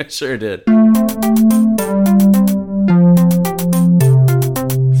 Sure did.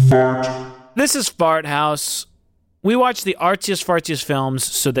 This is Fart House. We watch the artsiest, fartsiest films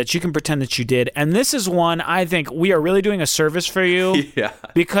so that you can pretend that you did. And this is one I think we are really doing a service for you. Yeah.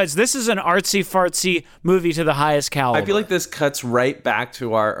 Because this is an artsy, fartsy movie to the highest caliber. I feel like this cuts right back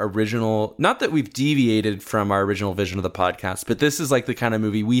to our original, not that we've deviated from our original vision of the podcast, but this is like the kind of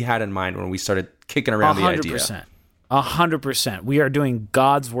movie we had in mind when we started kicking around 100%. The idea. 100%. We are doing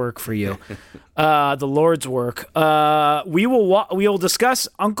God's work for you, the Lord's work. We will discuss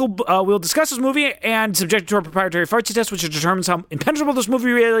we'll discuss this movie and subject it to our proprietary fartsy test, which determines how impenetrable this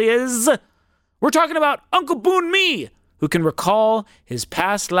movie really is. We're talking about Uncle Boonmee, who can recall his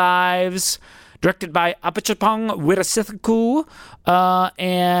past lives. Directed by Apichatpong Weerasethakul,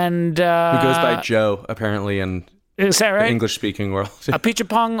 and who goes by Joe apparently in. Is that right? The English-speaking world.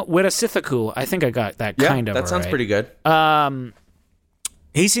 Apichatpong Weerasethakul. I think I got that kind of that sounds right. pretty good.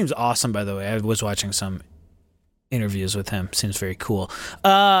 He seems awesome, by the way. I was watching some interviews with him. Seems very cool.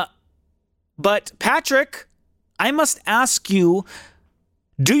 But Patrick, I must ask you,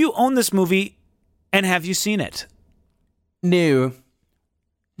 do you own this movie and have you seen it? No.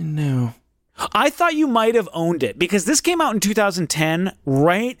 I thought you might have owned it because this came out in 2010,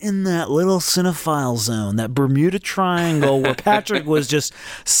 right in that little cinephile zone, that Bermuda Triangle where Patrick was just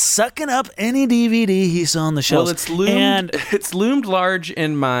sucking up any DVD he saw on the shelves. Well, it's loomed large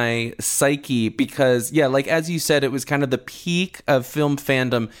in my psyche because, like as you said, it was kind of the peak of film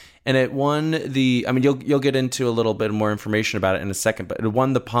fandom, and it won you'll get into a little bit more information about it in a second, but it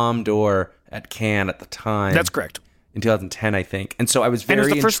won the Palme d'Or at Cannes at the time. That's correct. In 2010, I think. And so I was very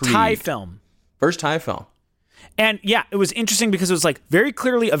intrigued. And it was the first Thai film. First Thai film. And yeah, it was interesting because it was like very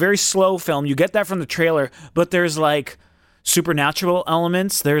clearly a very slow film. You get that from the trailer, but there's like supernatural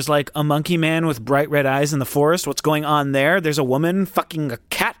elements. There's like a monkey man with bright red eyes in the forest. What's going on there? There's a woman fucking a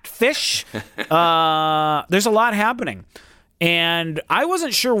catfish. There's a lot happening. And I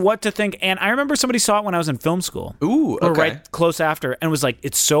wasn't sure what to think. And I remember somebody saw it when I was in film school. Ooh, okay. Or right close after. And was like,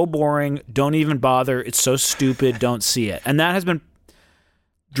 it's so boring. Don't even bother. It's so stupid. Don't see it. And that has been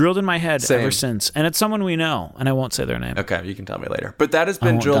drilled in my head ever since. And it's someone we know. And I won't say their name. Okay, you can tell me later. But that has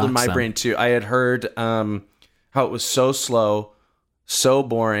been drilled in my brain too. I had heard how it was so slow, so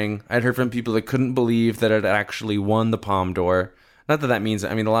boring. I'd heard from people that couldn't believe that it actually won the Palme d'Or. Not that that means,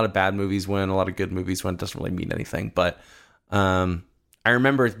 a lot of bad movies win, a lot of good movies win. It doesn't really mean anything. But I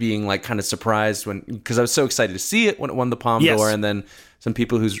remember being like kind of surprised because I was so excited to see it when it won the Palme d'Or, and then some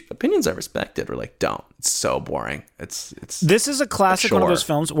people whose opinions I respected were like, "Don't, it's so boring." This is a classic one of those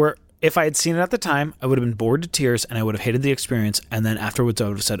films where if I had seen it at the time, I would have been bored to tears and I would have hated the experience. And then afterwards, I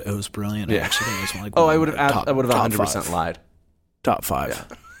would have said, "Oh, it was brilliant." Yeah. I actually think it was like, I would have 100% lied. Top 5.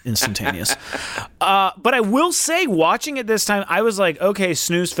 Yeah. Instantaneous. But I will say, watching it this time, I was like, okay,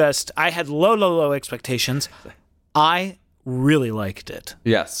 snooze fest. I had low expectations. I really liked it.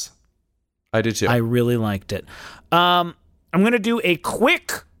 Yes, I did too. I really liked it. I'm going to do a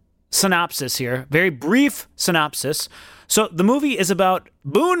quick synopsis here, very brief synopsis. So the movie is about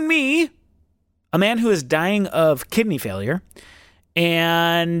Boonmee, a man who is dying of kidney failure,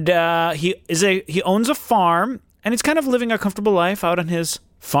 and he owns a farm, and he's kind of living a comfortable life out in his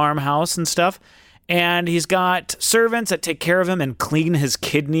farmhouse and stuff. And he's got servants that take care of him and clean his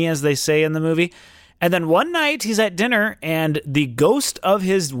kidney, as they say in the movie. And then one night he's at dinner, and the ghost of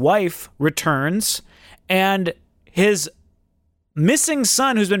his wife returns, and his missing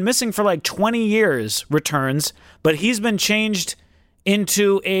son, who's been missing for like 20 years, returns, but he's been changed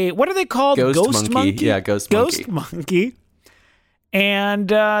into a, what are they called? Ghost monkey. Yeah, ghost monkey. And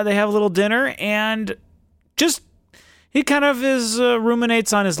they have a little dinner, and just, he kind of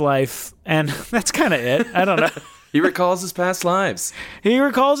ruminates on his life, and that's kind of it. I don't know. He recalls his past lives. But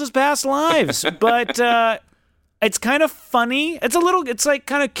it's kind of funny. It's like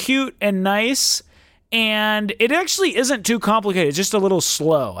kind of cute and nice, and it actually isn't too complicated. It's just a little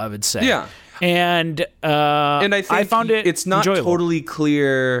slow, I would say. Yeah. And I think I found it's not enjoyable. Totally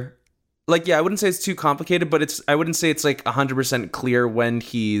clear. Like, yeah, I wouldn't say it's too complicated, but I wouldn't say it's like 100% clear when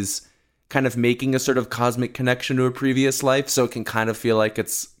he's kind of making a sort of cosmic connection to a previous life. So it can kind of feel like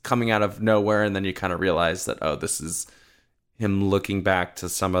it's coming out of nowhere, and then you kind of realize that, oh, this is him looking back to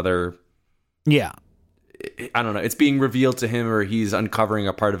some other. Yeah. I don't know. It's being revealed to him, or he's uncovering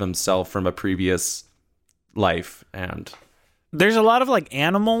a part of himself from a previous life. And there's a lot of like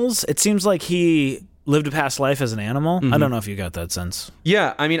animals. It seems like he lived a past life as an animal. I don't know if you got that sense.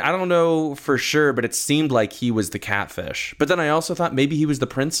 Yeah, I mean, I don't know for sure, but it seemed like he was the catfish. But then I also thought maybe he was the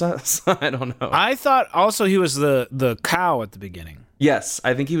princess. I don't know. I thought also he was the cow at the beginning. Yes,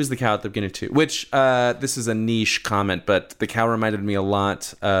 I think he was the cow at the beginning too. Which, this is a niche comment, but the cow reminded me a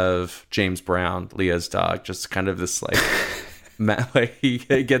lot of James Brown, Leah's dog. Just kind of this like, like he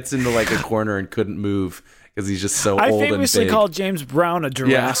gets into like a corner and couldn't move because he's just so old and big. I famously called James Brown a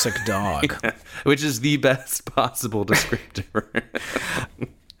Jurassic dog. Yeah. Which is the best possible descriptor.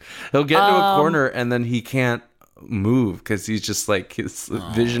 He'll get into a corner and then he can't move because he's just like, his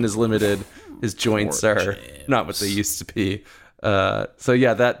vision is limited. His joints are not what they used to be. So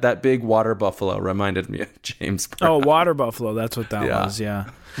yeah, that big water buffalo reminded me of James Brown. Oh, water buffalo. That's what that was. Yeah.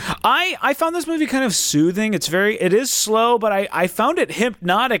 I found this movie kind of soothing. It is slow, but I found it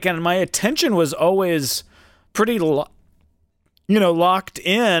hypnotic, and my attention was always pretty, locked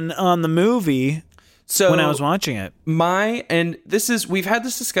in on the movie. So when I was watching it, we've had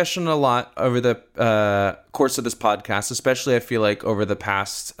this discussion a lot over the course of this podcast, especially I feel like over the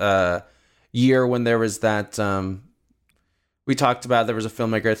past year when there was that we talked about, there was a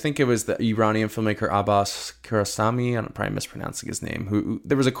filmmaker, I think it was the Iranian filmmaker Abbas Kiarostami, I'm probably mispronouncing his name, who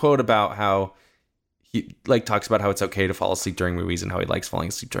there was a quote about how he like talks about how it's okay to fall asleep during movies and how he likes falling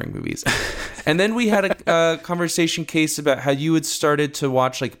asleep during movies. And then we had a conversation case about how you had started to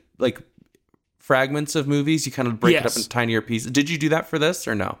watch like fragments of movies. You kind of break it up into tinier pieces. Did you do that for this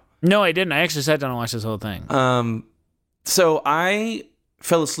or no? No, I didn't. I actually sat down and watched this whole thing. So I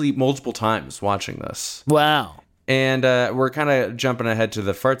fell asleep multiple times watching this. Wow. And we're kind of jumping ahead to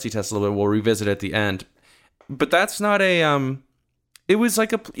the fartsy test a little bit. We'll revisit at the end. But that's not a... it was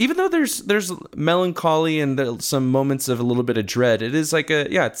like even though there's melancholy and some moments of a little bit of dread, it is like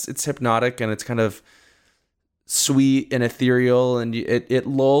it's hypnotic and it's kind of sweet and ethereal, and it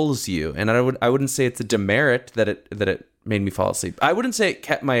lulls you. And I wouldn't say it's a demerit that it made me fall asleep. I wouldn't say it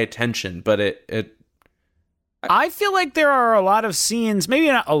kept my attention, but I feel like there are a lot of scenes, maybe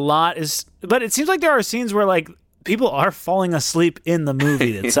not a lot, but it seems like there are scenes where like people are falling asleep in the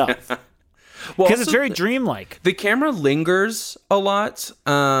movie itself. Well, because it's very dreamlike. The camera lingers a lot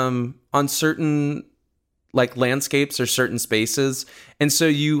on certain like landscapes or certain spaces, and so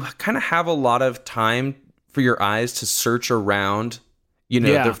you kind of have a lot of time for your eyes to search around,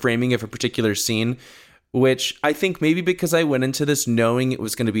 the framing of a particular scene. Which I think maybe because I went into this knowing it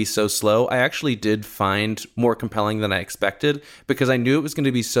was going to be so slow, I actually did find more compelling than I expected because I knew it was going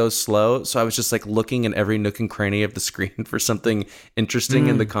to be so slow. So I was just like looking in every nook and cranny of the screen for something interesting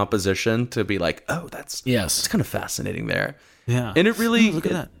in the composition to be like, oh, that's kind of fascinating there. Yeah. And it really, look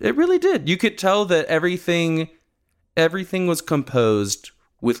at that. It really did. You could tell that everything was composed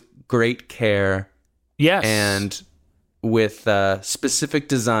with great care. Yes. And with specific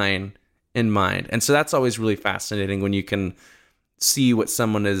design in mind. And so that's always really fascinating when you can see what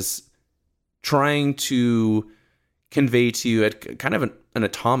someone is trying to convey to you at kind of an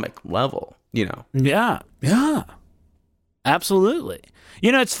atomic level, Yeah. Absolutely.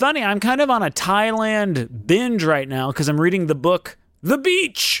 It's funny. I'm kind of on a Thailand binge right now because I'm reading the book, The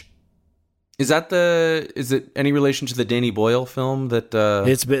Beach. Is it any relation to the Danny Boyle film that...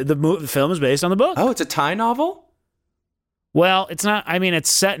 The film is based on the book. Oh, it's a Thai novel? Well, it's not. I mean,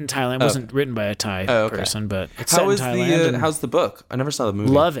 it's set in Thailand. It wasn't written by a Thai person, but it's set in Thailand. How's the book? I never saw the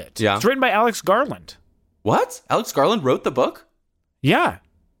movie. Love it. Yeah. It's written by Alex Garland. What? Alex Garland wrote the book? Yeah.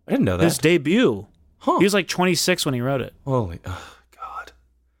 I didn't know that. His debut. Huh. He was like 26 when he wrote it. Holy, oh, God.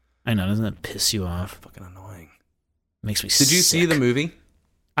 I know. Doesn't that piss you off? Fucking annoying. Makes me sick. Did you see the movie?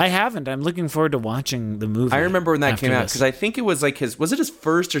 I haven't. I'm looking forward to watching the movie. I remember when that came out because I think it was like was it his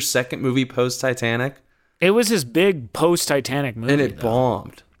first or second movie post-Titanic? It was his big post-Titanic movie. And it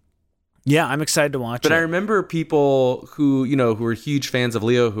bombed. Yeah, I'm excited to watch it. But I remember people who were huge fans of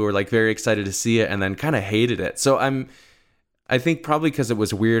Leo who were like very excited to see it and then kind of hated it. So I think probably because it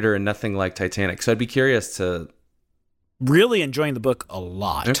was weirder and nothing like Titanic. So I'd be curious to... Really enjoying the book a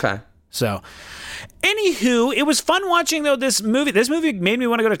lot. Okay. So, anywho, it was fun watching, though, this movie. This movie made me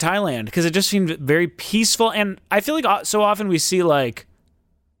want to go to Thailand because it just seemed very peaceful. And I feel like so often we see, like,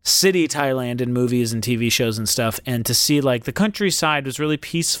 city Thailand in movies and TV shows and stuff. And to see, like, the countryside was really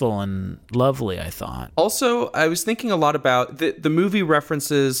peaceful and lovely, I thought. Also, I was thinking a lot about... The movie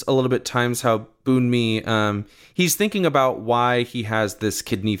references a little bit times how Boonmee... he's thinking about why he has this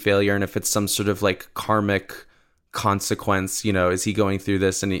kidney failure and if it's some sort of, like, karmic... consequence, is he going through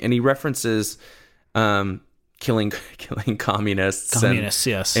this, and he references killing communists,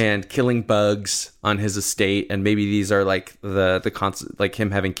 yes, and killing bugs on his estate, and maybe these are like like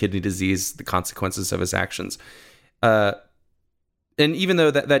him having kidney disease, the consequences of his actions. And even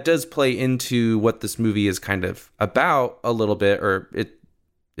though that does play into what this movie is kind of about a little bit, or it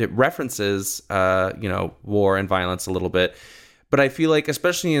references war and violence a little bit. But I feel like,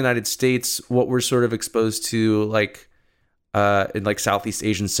 especially in the United States, what we're sort of exposed to, like in like Southeast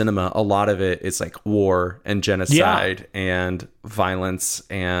Asian cinema, a lot of it is like war and genocide and violence,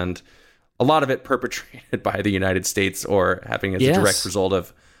 and a lot of it perpetrated by the United States or having as a direct result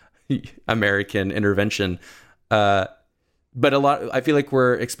of American intervention. But I feel like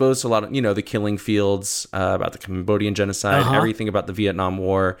we're exposed to a lot of, the killing fields, about the Cambodian genocide, everything about the Vietnam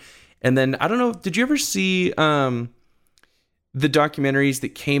War. And then, I don't know, did you ever see... the documentaries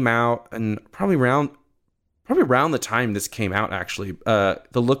that came out, and probably around the time this came out, actually, The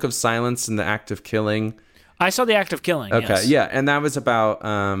Look of Silence and The Act of Killing. I saw The Act of Killing. Okay, yes. Yeah, and that was about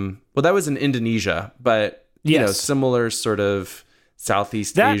that was in Indonesia, but similar sort of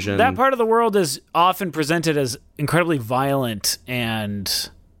Southeast Asian. That part of the world is often presented as incredibly violent, and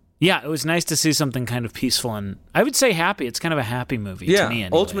it was nice to see something kind of peaceful and I would say happy. It's kind of a happy movie to me.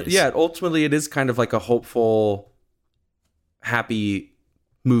 Ultimately, it is kind of like a hopeful, happy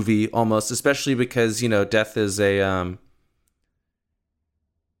movie almost, especially because death is a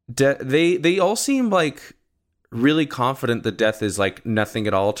they all seem like really confident that death is like nothing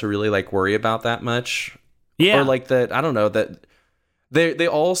at all to really like worry about that much, or like that. I don't know, that they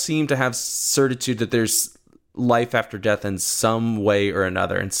all seem to have certitude that there's life after death in some way or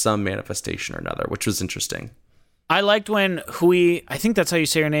another, in some manifestation or another, which was interesting. I liked when Hui, I think that's how you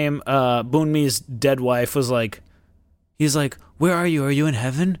say her name, Boonmee's dead wife was like, he's like, "Where are you? Are you in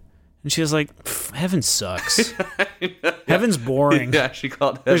heaven?" And she was like, "Heaven sucks. Heaven's boring." Yeah, she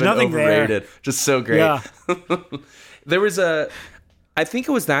called heaven overrated. There. Just so great. Yeah. There was I think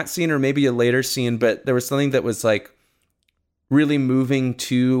it was that scene or maybe a later scene, but there was something that was like really moving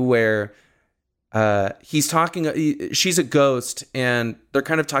too, where he's talking, she's a ghost, and they're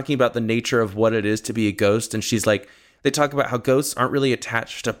kind of talking about the nature of what it is to be a ghost. And she's like, they talk about how ghosts aren't really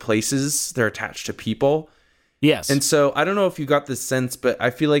attached to places, they're attached to people. Yes. And so I don't know if you got this sense, but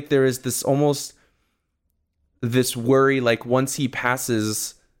I feel like there is this almost this worry, like once he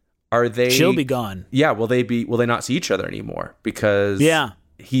passes, she'll be gone. Yeah. Will they not see each other anymore? Because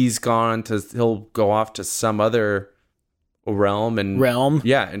he'll go off to some other realm.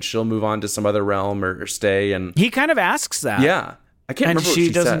 Yeah. And she'll move on to some other realm or stay. And he kind of asks that. Yeah. I can't remember what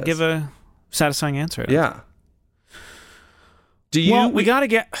she doesn't says. give a satisfying answer. Yeah. We got to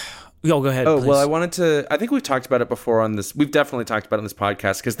get... Go ahead. Oh, please. Well, I think we've talked about it before on this. We've definitely talked about it on this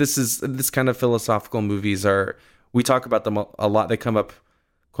podcast because this kind of philosophical movies we talk about them a lot. They come up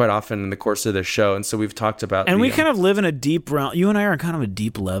quite often in the course of the show. And so we've talked about... And we kind of live in a deep realm. You and I are kind of a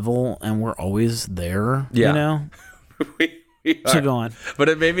deep level and we're always there, we So go on. But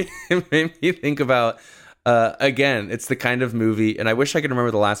it made me think about, again, it's the kind of movie, and I wish I could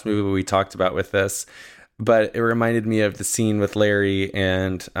remember the last movie we talked about with this, but it reminded me of the scene with Larry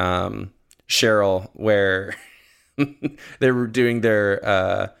and Cheryl where they were doing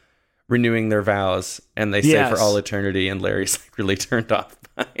their renewing their vows, and they say for all eternity, and Larry's like really turned off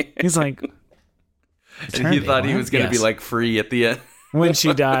by it. He's like, and he thought he was going to be like free at the end when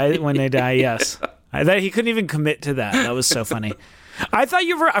they die. Yes, he couldn't even commit to that. That was so funny. I thought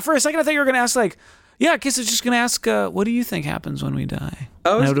for a second I thought you were going to ask like, Yeah, I guess I was just going to ask, what do you think happens when we die?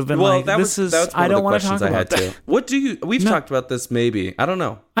 I would have been like, that was I don't want to talk about that. What do you? We've talked about this. Maybe I don't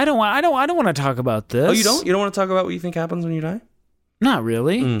know. I don't want to talk about this. Oh, you don't? You don't want to talk about what you think happens when you die? Not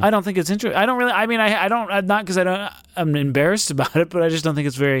really. I don't think it's interesting. I don't really. I mean, I don't. Not because I'm embarrassed about it, but I just don't think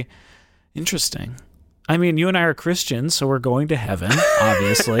it's very interesting. I mean, you and I are Christians, so we're going to heaven,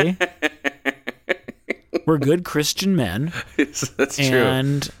 obviously. We're good Christian men. That's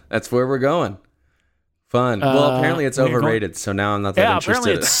true. That's where we're going. Fun. Well, apparently it's overrated, so now I'm not that interested. Yeah,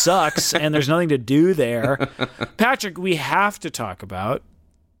 apparently it sucks, and there's nothing to do there. Patrick, we have to talk about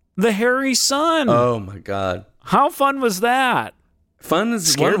the hairy sun. Oh, my God. How fun was that? Fun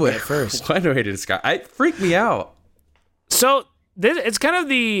is one way to describe. It freaked me out. So it's kind of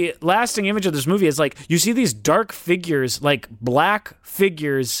the lasting image of this movie. Is like you see these dark figures, like black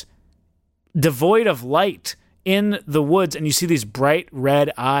figures, devoid of light in the woods, and you see these bright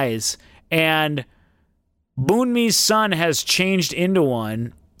red eyes. And Boonmee's son has changed into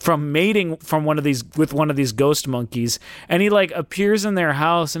one from mating from one of these ghost monkeys, and he like appears in their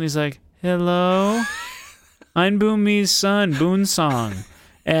house, and he's like, "Hello, I'm Boonmee's son, Boonsong."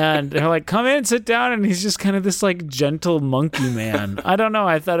 And they're like, "Come in, sit down," and he's just kind of this like gentle monkey man. I don't know.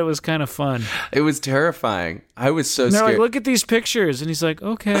 I thought it was kind of fun. It was terrifying. I was so scared. They're like, "Look at these pictures," and he's like,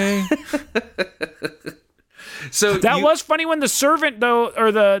 "Okay." So that was funny when the servant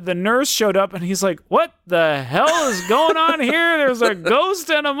or the nurse showed up, and he's like, "What the hell is going on here? There's a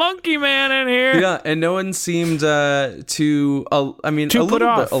ghost and a monkey man in here." Yeah, and no one seemed a little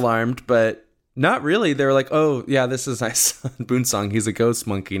bit alarmed, but not really. They were like, "Oh, yeah, this is my son, Boonsong. He's a ghost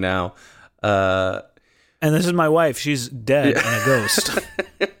monkey now." And this is my wife. She's dead and a ghost.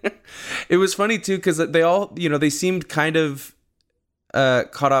 It was funny too because they all, they seemed kind of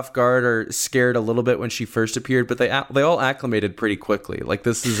caught off guard or scared a little bit when she first appeared, but they all acclimated pretty quickly. Like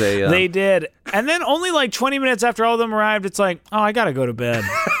this is they did, and then only like 20 minutes after all of them arrived, it's like, "Oh, I gotta go to bed,"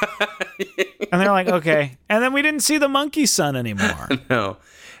 and they're like, "Okay," and then we didn't see the monkey son anymore. No.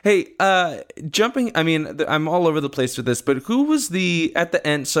 Hey, jumping. I mean, I'm all over the place with this, but who was at the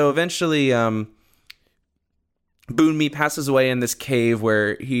end? So eventually, Boonmee passes away in this cave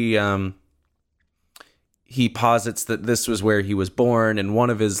where he posits that this was where he was born in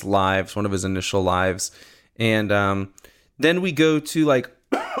one of his initial lives. And then we go to like,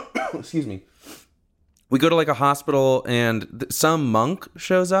 excuse me, we go to like a hospital and some monk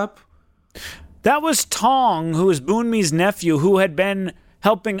shows up. That was Tong, who was Boonmee's nephew, who had been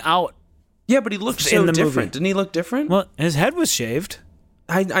helping out. Yeah, but he looked so different. Movie. Didn't he look different? Well, his head was shaved.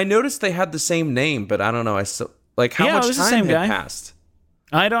 I noticed they had the same name, but I don't know. How much time had passed?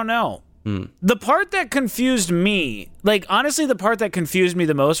 I don't know. The part that confused me, like honestly, the part that confused me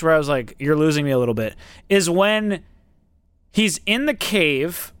the most, where I was like, "You're losing me a little bit," is when he's in the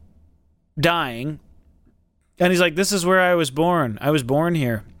cave, dying, and he's like, "This is where I was born. I was born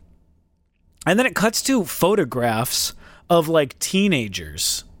here." And then it cuts to photographs of like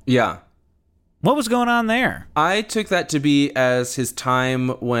teenagers. Yeah. What was going on there? I took that to be as his time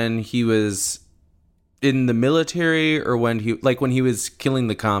when he was in the military or when he was killing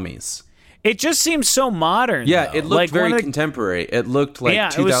the commies. It just seemed so modern. Yeah, though. It looked like very contemporary. It looked like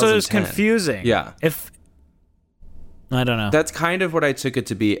 2010. It was confusing. Yeah. I don't know. That's kind of what I took it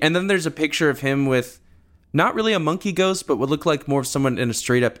to be. And then there's a picture of him with not really a monkey ghost, but what looked like more of someone in a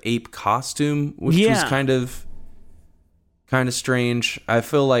straight up ape costume, which was kind of strange. I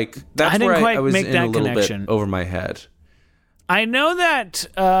feel like that's where I was in a little bit over my head. I know that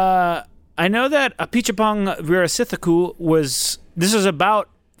Apichatpong Weerasethakul this is about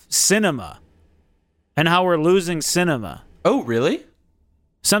cinema and how we're losing cinema. Oh, really?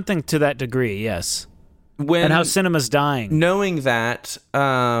 Something to that degree, yes. And how cinema's dying. Knowing that,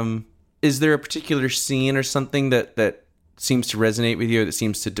 is there a particular scene or something that seems to resonate with you, or that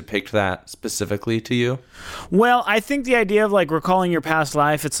seems to depict that specifically to you? Well, I think the idea of like recalling your past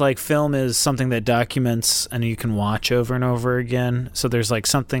life, it's like film is something that documents and you can watch over and over again. So there's like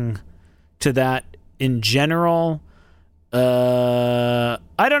something to that in general. I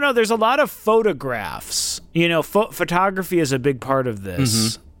don't know. There's a lot of photographs. Photography is a big part of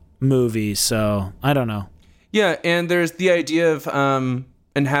this movie. So I don't know. Yeah, and there's the idea of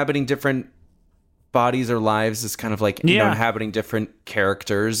inhabiting different bodies or lives is kind of like inhabiting different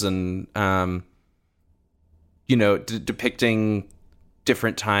characters and depicting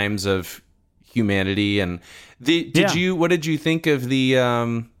different times of humanity. And what did you think of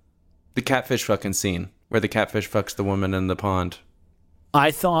the catfish fucking scene where the catfish fucks the woman in the pond?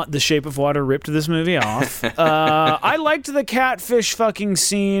 I thought The Shape of Water ripped this movie off. I liked the catfish fucking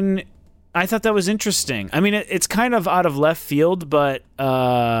scene. I thought that was interesting. I mean, it's kind of out of left field, but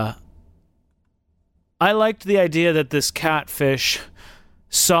I liked the idea that this catfish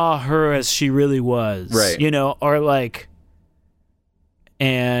saw her as she really was. Right. You know, or like,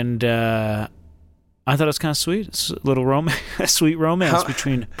 and I thought it was kind of sweet. It's a little a sweet romance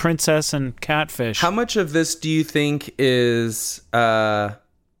between princess and catfish. How much of this do you think is how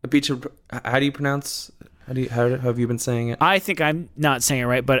do you pronounce? How have you been saying it? I think I'm not saying it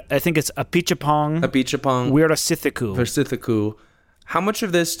right, but I think it's Apichatpong. Weerasethakul. How much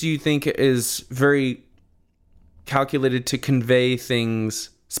of this do you think is very calculated to convey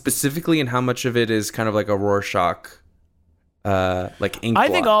things specifically, and how much of it is kind of like a Rorschach, like ink blot? I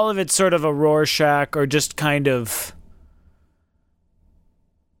think all of it's sort of a Rorschach, or just kind of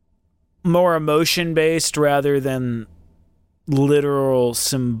more emotion based rather than literal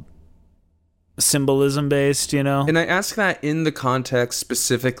symbolism based, you know? And I ask that in the context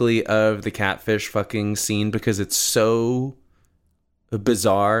specifically of the catfish fucking scene, because it's so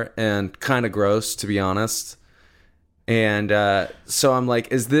bizarre and kind of gross, to be honest. And so I'm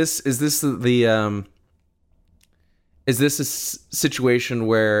like, is this a situation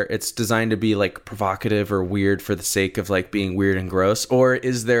where it's designed to be like provocative or weird for the sake of like being weird and gross, or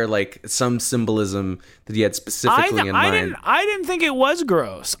is there like some symbolism that he had specifically in mind? I didn't think it was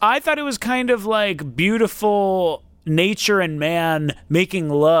gross. I thought it was kind of like beautiful nature and man making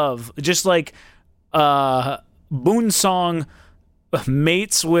love, just like Boonsong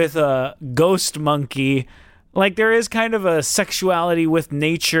mates with a ghost monkey. Like, there is kind of a sexuality with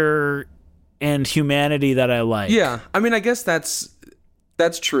nature and humanity that I like. Yeah, I mean, I guess that's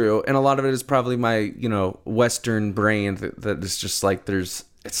true, and a lot of it is probably my, Western brain that is just like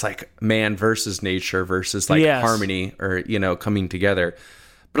it's like man versus nature versus like harmony or coming together.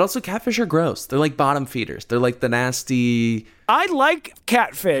 But also, catfish are gross. They're like bottom feeders. They're like the nasty. I like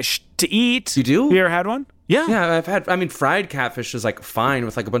catfish to eat. You do? Have you ever had one? Yeah. Yeah, I've had. I mean, fried catfish is like fine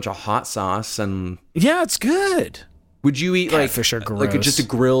with like a bunch of hot sauce and. Yeah, it's good. Would you eat catfish are gross. like just a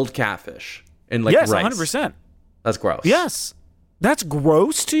grilled catfish and like rice? Yes, 100%. That's gross. Yes. That's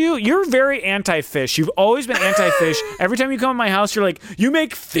gross to you? You're very anti-fish. You've always been anti-fish. Every time you come to my house, you're like, you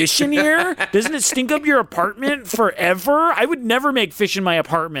make fish in here? Doesn't it stink up your apartment forever? I would never make fish in my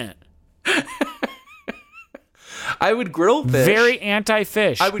apartment. I would grill fish. Very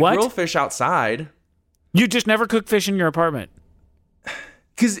anti-fish. I would grill fish outside. You just never cook fish in your apartment?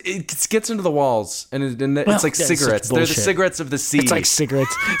 Because it gets into the walls, and it's like cigarettes. They're the cigarettes of the sea. It's like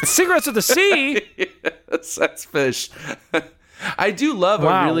cigarettes. Cigarettes of the sea? Yes, that's fish. I do love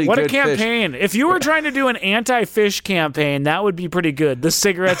a really good fish. What a campaign. If you were trying to do an anti-fish campaign, that would be pretty good. The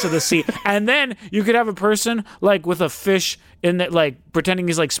cigarettes of the sea. And then you could have a person like with a fish in that, like pretending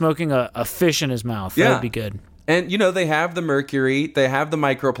he's like smoking a fish in his mouth. That would be good. And they have the mercury, they have the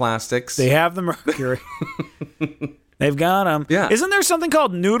microplastics. They have the mercury. They've got them. Yeah. Isn't there something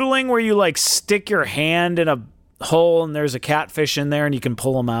called noodling where you like stick your hand in a hole and there's a catfish in there and you can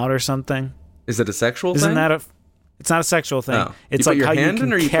pull them out or something? Is it a sexual thing? Isn't that It's not a sexual thing. Oh. It's you like put your how hand you can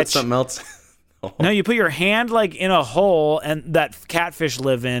in, or you catch... put something else? No, you put your hand like in a hole and that catfish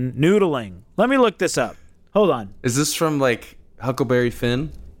live in. Noodling. Let me look this up. Hold on. Is this from like Huckleberry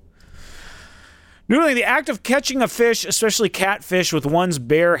Finn? Noodling, the act of catching a fish, especially catfish, with one's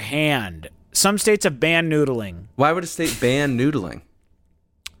bare hand. Some states have banned noodling. Why would a state ban noodling?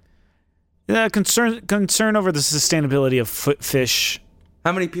 Concern over the sustainability of fish.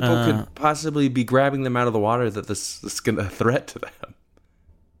 How many people could possibly be grabbing them out of the water that this is a threat to them?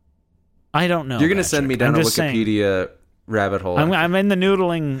 I don't know. You're going to send me down a Wikipedia rabbit hole. I'm in the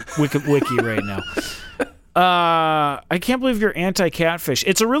noodling wiki right now. I can't believe you're anti-catfish.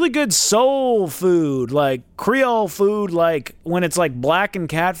 It's a really good soul food, like Creole food, like when it's like blackened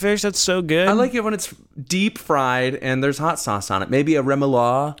catfish. That's so good. I like it when it's deep fried and there's hot sauce on it. Maybe a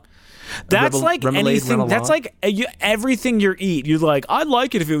remoulade. That's like anything. Remoulade. That's like everything you eat. You're like, I'd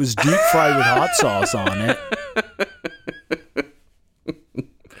like it if it was deep fried with hot sauce on it.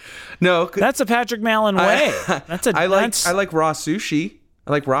 No, that's a Patrick Mallon way. I like raw sushi.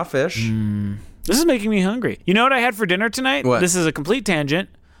 I like raw fish. This is making me hungry. You know what I had for dinner tonight? What? This is a complete tangent.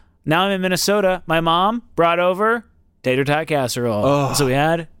 Now I'm in Minnesota. My mom brought over tater tot casserole. Oh. So we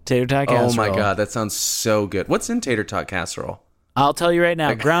had tater tot casserole. Oh my God, that sounds so good. What's in tater tot casserole? I'll tell you right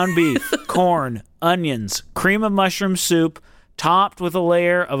now. Ground beef, corn, onions, cream of mushroom soup, topped with a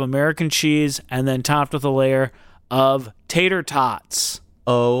layer of American cheese, and then topped with a layer of tater tots.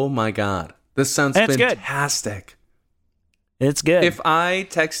 Oh my God. This sounds fantastic. Good. It's good. If I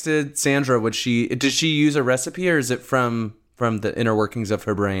texted Sandra, does she use a recipe, or is it from the inner workings of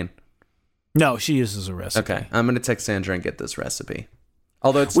her brain? No, she uses a recipe. Okay, I'm going to text Sandra and get this recipe.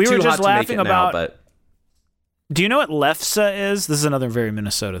 Although it's too hot to make it now, but... Do you know what lefse is? This is another very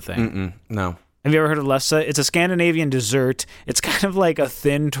Minnesota thing. No. Have you ever heard of lefse? It's a Scandinavian dessert. It's kind of like a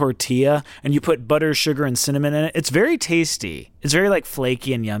thin tortilla, and you put butter, sugar, and cinnamon in it. It's very tasty. It's very like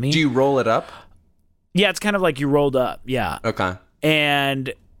flaky and yummy. Do you roll it up? Yeah, it's kind of like you rolled up. Yeah. Okay.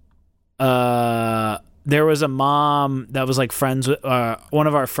 And there was a mom that was like friends with one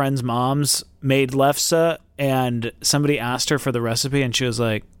of our friends' moms made lefse, and somebody asked her for the recipe, and she was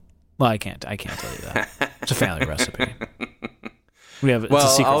like, "Well, I can't tell you that. It's a family recipe." It's a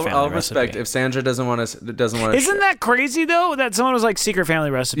secret family I'll recipe. respect if Sandra doesn't want to. Isn't that crazy though? That someone was like secret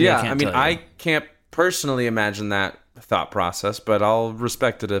family recipe. Yeah, I can't personally imagine that thought process, but I'll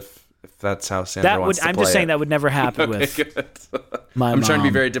respect it if that's how Sandra wants to play I'm just saying it. that would never happen with my mom. I'm trying to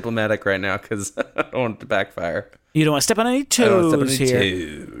be very diplomatic right now because I don't want it to backfire. You don't want to step on any toes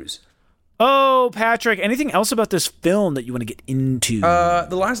here. Oh, Patrick, anything else about this film that you want to get into?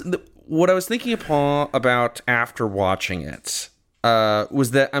 What I was thinking about after watching it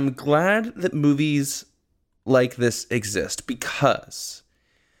was that I'm glad that movies like this exist, because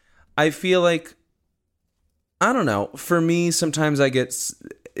I feel like, I don't know, for me, sometimes I get,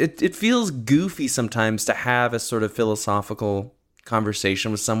 it feels goofy sometimes to have a sort of philosophical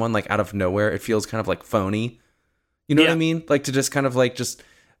conversation with someone like out of nowhere. It feels kind of like phony. You know what I mean? Like to just kind of like just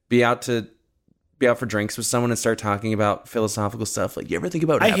be out for drinks with someone and start talking about philosophical stuff. Like, you ever think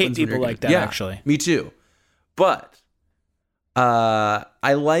about what happens? I hate people like that, actually. Me too. But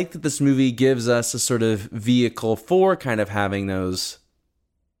I like that this movie gives us a sort of vehicle for kind of having those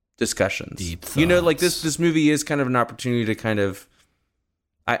discussions. Deep thoughts. You know, like this movie is kind of an opportunity to kind of,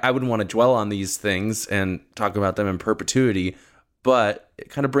 I wouldn't want to dwell on these things and talk about them in perpetuity, but it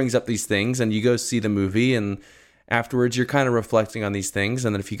kind of brings up these things, and you go see the movie, and afterwards you're kind of reflecting on these things.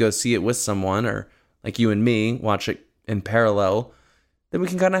 And then if you go see it with someone, or like you and me watch it in parallel, then we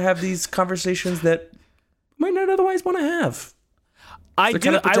can kind of have these conversations that we might not otherwise want to have. I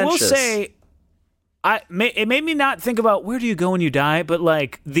will say, it made me not think about where do you go when you die, but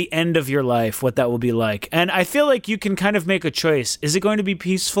like the end of your life, what that will be like. And I feel like you can kind of make a choice. Is it going to be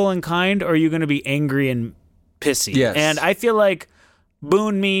peaceful and kind, or are you going to be angry and pissy? Yes. And I feel like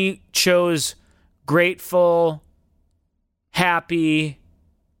Boonmee chose grateful, happy,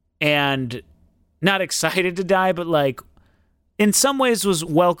 and not excited to die, but like in some ways was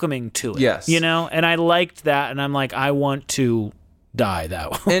welcoming to it. Yes. You know? And I liked that, and I'm like, I want to die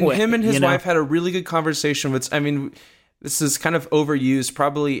that way. And him and his wife had a really good conversation with, I mean, this is kind of overused,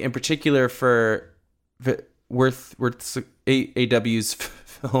 probably in particular for AW's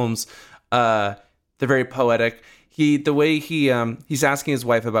films. They're very poetic. He's asking his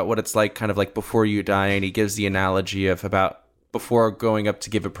wife about what it's like kind of like before you die, and he gives the analogy of about before going up to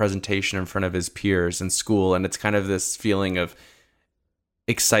give a presentation in front of his peers in school, and it's kind of this feeling of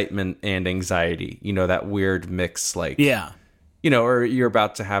excitement and anxiety, you know, that weird mix, like, yeah, you know, or you're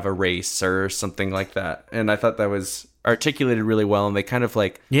about to have a race or something like that. And I thought that was articulated really well, and they kind of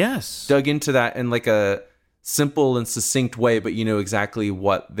like dug into that in like a simple and succinct way, but you knew exactly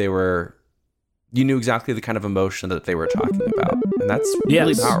the kind of emotion that they were talking about, and that's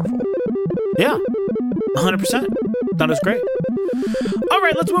really powerful. Yeah, 100%. That was great. All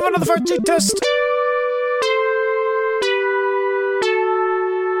right, let's move on to the fart test.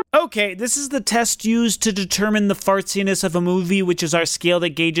 Okay, this is the test used to determine the fartsiness of a movie, which is our scale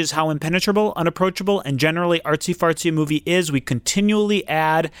that gauges how impenetrable, unapproachable, and generally artsy-fartsy a movie is. We continually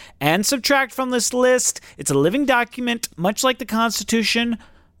add and subtract from this list. It's a living document, much like the Constitution,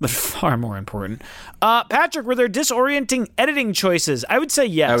 but far more important. Patrick, were there disorienting editing choices? I would say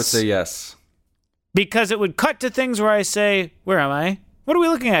yes. I would say yes. Because it would cut to things where I say, where am I? What are we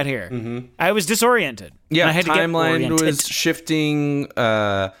looking at here? Mm-hmm. I was disoriented. Yeah, I had timeline to get was shifting.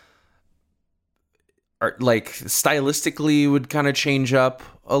 Like stylistically would kind of change up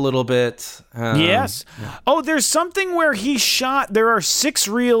a little bit. Yes. Yeah. Oh, there's something where there are 6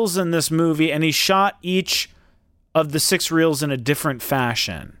 reels in this movie, and he shot each of the 6 reels in a different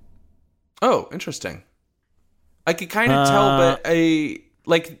fashion. Oh, interesting. I could kind of tell, but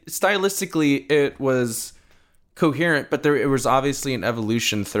like stylistically it was coherent, but it was obviously an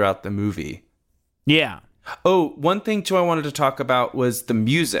evolution throughout the movie. Yeah. Oh, one thing too I wanted to talk about was the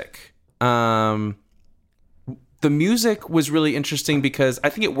music. The music was really interesting because I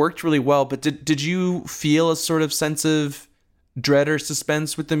think it worked really well, but did you feel a sort of sense of dread or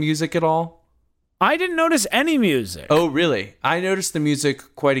suspense with the music at all? I didn't notice any music. Oh, really? I noticed the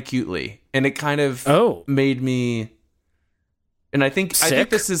music quite acutely, and it kind of made me... And I think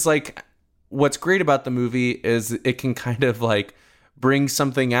this is like... What's great about the movie is it can kind of like bring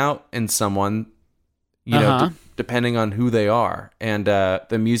something out in someone, you know, depending on who they are. And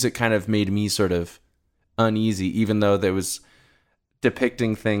the music kind of made me sort of uneasy, even though there was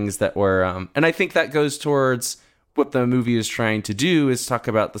depicting things that were, and I think that goes towards what the movie is trying to do, is talk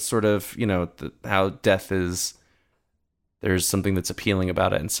about the sort of, how death is, there's something that's appealing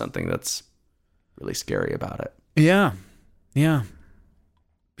about it and something that's really scary about it. Yeah. Yeah.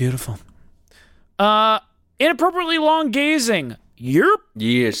 Beautiful. Inappropriately long gazing. Yerp.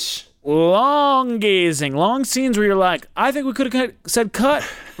 Yes. Long gazing. Long scenes where you're like, I think we could have said cut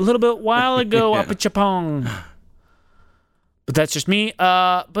a little bit while ago, Apichatpong. But that's just me.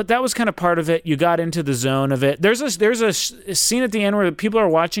 But that was kind of part of it. You got into the zone of it. There's a scene at the end where people are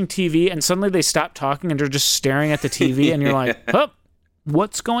watching TV and suddenly they stop talking and they're just staring at the TV and you're like, oh,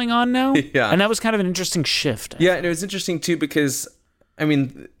 what's going on now? Yeah. And that was kind of an interesting shift. Yeah, and it was interesting too because, I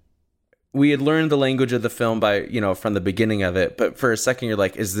mean, we had learned the language of the film by, from the beginning of it. But for a second, you're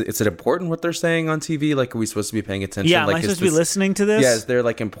like, is it important what they're saying on TV? Like, are we supposed to be paying attention? Yeah, like, am I supposed to be listening to this? Yeah, is there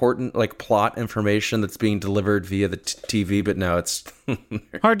like important like plot information that's being delivered via the TV? But no, it's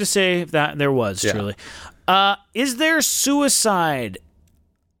hard to say if that there was, truly. Is there suicide?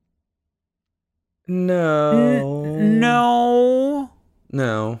 No.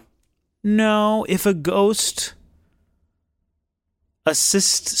 No. If a ghost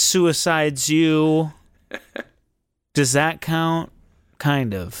suicides you, does that count?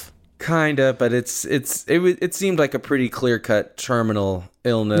 Kind of, but it seemed like a pretty clear-cut terminal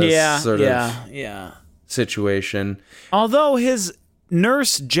illness sort of situation. Although his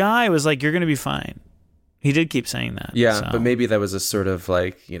nurse Jai was like, you're gonna be fine. He did keep saying that. Yeah, but maybe that was a sort of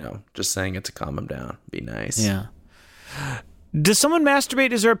like, just saying it to calm him down. Be nice. Yeah. Does someone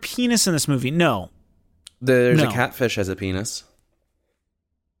masturbate? Is there a penis in this movie? No. There's a catfish has a penis.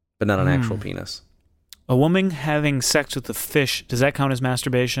 But not an actual penis. A woman having sex with a fish, does that count as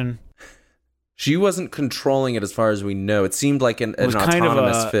masturbation? She wasn't controlling it as far as we know. It seemed like an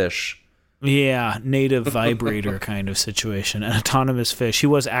autonomous fish. Yeah, native vibrator kind of situation. An autonomous fish. He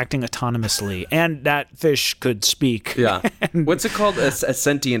was acting autonomously. And that fish could speak. Yeah. What's it called? A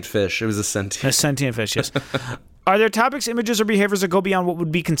sentient fish. It was a sentient fish, yes. Are there topics, images, or behaviors that go beyond what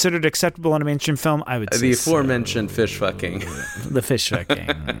would be considered acceptable in a mainstream film? I would say the aforementioned fish fucking. The fish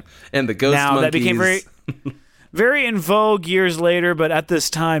fucking. And the ghost monkeys. That became very in vogue years later, but at this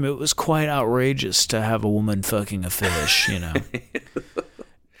time it was quite outrageous to have a woman fucking a fish,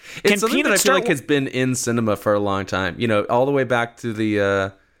 It's something that I feel like has been in cinema for a long time. All the way back to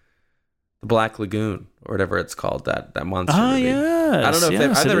the Black Lagoon or whatever it's called, that monster movie. Yes. I don't know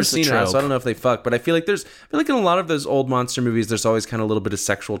if I've never seen it, so I don't know if they fuck, but I feel like in a lot of those old monster movies, there's always kind of a little bit of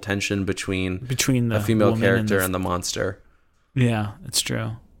sexual tension between the female character and the monster. Yeah, it's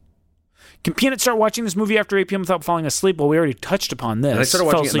true. Can Peanut start watching this movie after 8 p.m. without falling asleep? Well, we already touched upon this. And I started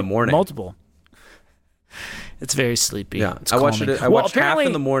watching it in the morning. Multiple. It's very sleepy. Yeah, I watched half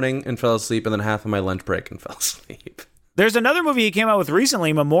in the morning and fell asleep, and then half on my lunch break and fell asleep. There's another movie he came out with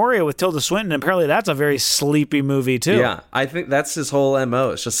recently, Memoria, with Tilda Swinton, and apparently that's a very sleepy movie, too. Yeah, I think that's his whole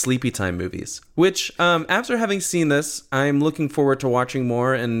MO. It's just sleepy time movies. Which, after having seen this, I'm looking forward to watching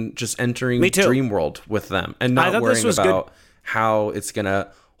more and just entering Dream World with them. And not worrying about how it's going to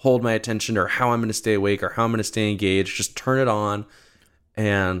hold my attention or how I'm going to stay awake or how I'm going to stay engaged. Just turn it on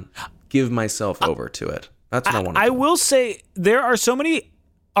and give myself over to it. That's what I want to do. I will say, there are so many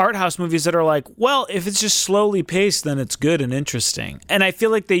art house movies that are like, well, if it's just slowly paced, then it's good and interesting. And I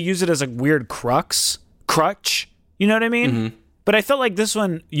feel like they use it as a weird crutch. You know what I mean? Mm-hmm. But I felt like this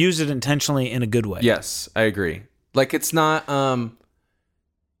one used it intentionally in a good way. Yes, I agree. Like, it's not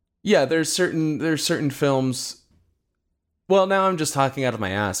there's certain films. Well, now I'm just talking out of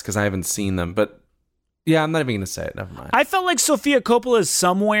my ass because I haven't seen them, but yeah, I'm not even going to say it. Never mind. I felt like Sofia Coppola's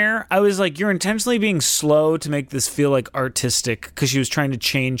Somewhere. I was like, you're intentionally being slow to make this feel like artistic because she was trying to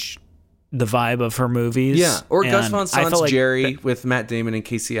change the vibe of her movies. Yeah, or Gus Van Sant's Jerry with Matt Damon and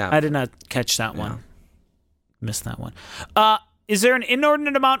Casey Affleck. I did not catch that one. Missed that one. Is there an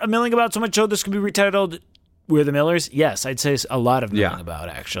inordinate amount of milling about so much so this could be retitled We're the Millers? Yes, I'd say a lot of milling about,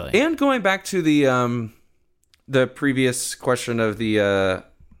 actually. And going back to the previous question of the...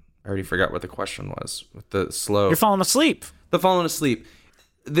 I already forgot what the question was with the slow. You're falling asleep. The falling asleep.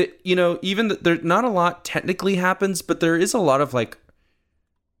 There not a lot technically happens, but there is a lot of like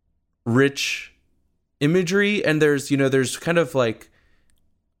rich imagery, and there's kind of like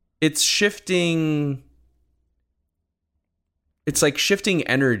it's shifting. It's like shifting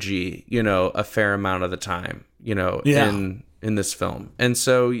energy, a fair amount of the time, in this film. And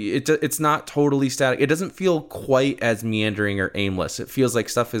so it's not totally static. It doesn't feel quite as meandering or aimless. It feels like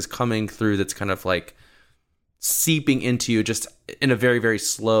stuff is coming through that's kind of like seeping into you just in a very, very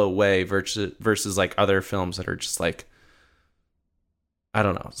slow way versus like other films that are just like, I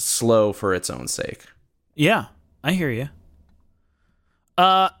don't know, slow for its own sake. Yeah, I hear you.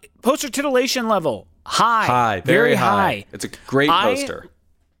 Poster titillation level high, very high. It's a great poster.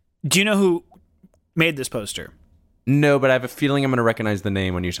 Do you know who made this poster? No, but I have a feeling I'm going to recognize the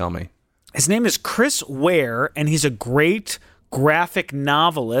name when you tell me. His name is Chris Ware, and he's a great graphic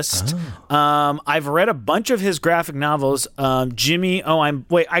novelist. I've read a bunch of his graphic novels. I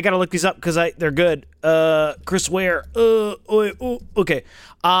gotta look these up because they're good. Chris Ware. Okay.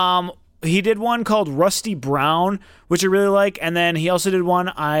 He did one called Rusty Brown, which I really like, and then he also did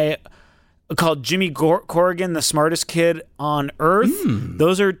one called Jimmy Corrigan, the smartest kid on earth.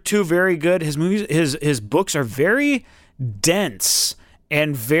 Those are two very good. His movies, his books are very dense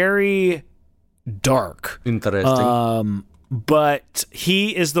and very dark. Interesting. But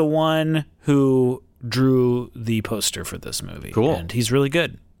he is the one who drew the poster for this movie. Cool. And he's really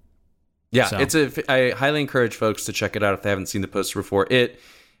good. Yeah, I highly encourage folks to check it out if they haven't seen the poster before. It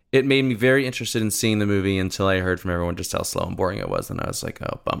made me very interested in seeing the movie until I heard from everyone just how slow and boring it was. And I was like,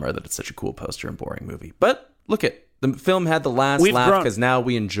 oh, bummer that it's such a cool poster and boring movie. But look the film had the last laugh because now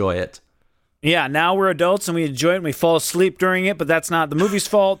we enjoy it. Yeah, now we're adults and we enjoy it and we fall asleep during it, but that's not the movie's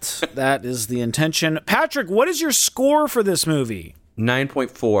fault. That is the intention. Patrick, what is your score for this movie?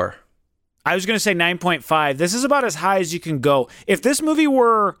 9.4. I was going to say 9.5. This is about as high as you can go. If this movie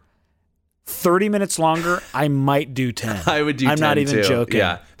were 30 minutes longer, I might do 10. I would do 10 I'm not even joking.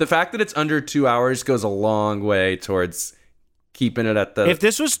 Yeah. The fact that it's under 2 hours goes a long way towards keeping it at the... If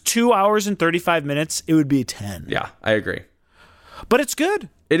this was 2 hours and 35 minutes, it would be 10. Yeah, I agree. But it's good.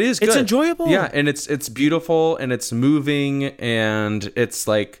 It is good. It's enjoyable. Yeah, and it's beautiful and it's moving and it's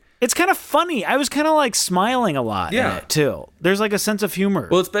like... It's kind of funny. I was kind of like smiling a lot in it too. There's like a sense of humor.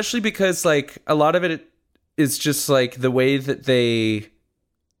 Well, especially because like a lot of it is just like the way that they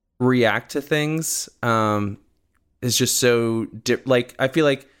react to things is just so like I feel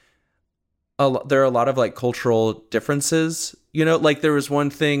like there are a lot of like cultural differences, you know, like there was one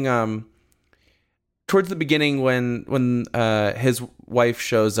thing towards the beginning when his wife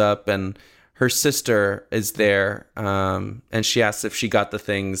shows up and her sister is there and she asks if she got the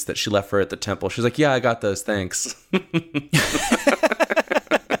things that she left for her at the temple. She's like, yeah, I got those, thanks.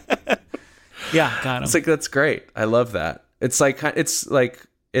 Yeah, got him. It's like, that's great. I love that.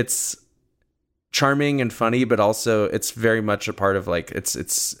 It's charming and funny, but also it's very much a part of like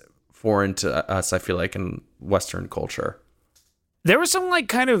it's foreign to us, I feel like, in Western culture. There was some like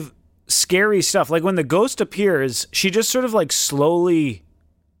kind of scary stuff. Like when the ghost appears, she just sort of like slowly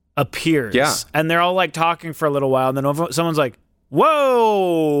appears. Yeah. And they're all like talking for a little while, and then someone's like,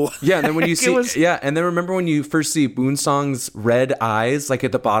 whoa. Yeah, and then when you see and then remember when you first see Boonsong's red eyes like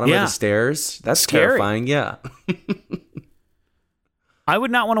at the bottom of the stairs? That's scary. Terrifying, yeah. I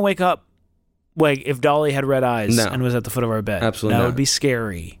would not want to wake up like if Dolly had red eyes and was at the foot of our bed. Absolutely that not. would be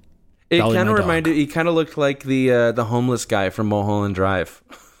scary. It kind of reminded. He kind of looked like the homeless guy from Mulholland Drive.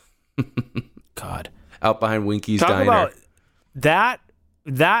 God, out behind Winky's Talk Diner. About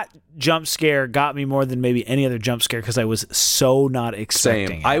that jump scare got me more than maybe any other jump scare because I was so not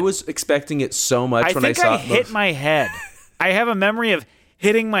expecting it. I was expecting it so much when I saw it. I think I hit my head. I have a memory of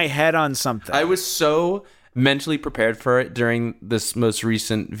hitting my head on something. I was so mentally prepared for it during this most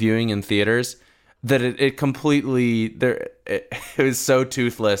recent viewing in theaters that it completely it was so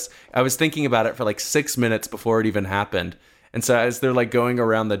toothless. I was thinking about it for like 6 minutes before it even happened. And so as they're like going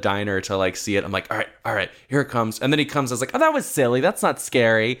around the diner to like see it, I'm like, all right, here it comes. And then he comes. I was like, oh, that was silly. That's not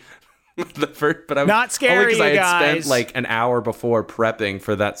scary. But I'm not scary, only because I had guys. spent like an hour before prepping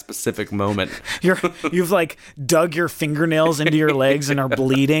for that specific moment. You've like dug your fingernails into your legs and are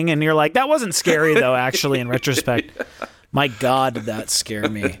bleeding, and you're like, that wasn't scary though. Actually, in retrospect, my God, did that scare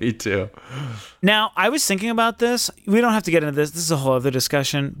me? Me too. Now, I was thinking about this. We don't have to get into this. This is a whole other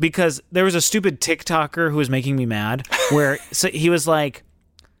discussion because there was a stupid TikToker who was making me mad. Where he was like,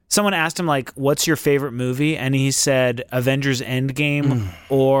 someone asked him like, "What's your favorite movie?" And he said, "Avengers Endgame"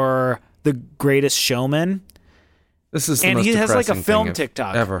 or "The Greatest Showman." This is the and most he has like a depressing film thing I've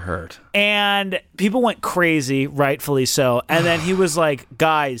TikTok ever heard. And people went crazy, rightfully so. And then he was like,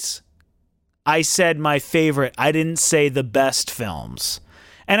 "Guys, I said my favorite. I didn't say the best films."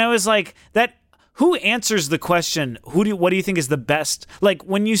 And I was like, "That who answers the question? What do you think is the best? Like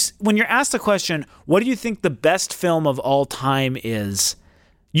when you're asked the question, what do you think the best film of all time is?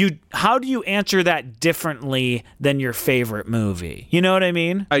 How do you answer that differently than your favorite movie? You know what I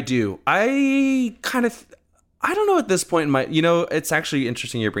mean?" I do. I don't know at this point in my, it's actually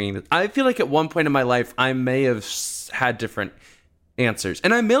interesting you're bringing this. I feel like at one point in my life, I may have had different answers,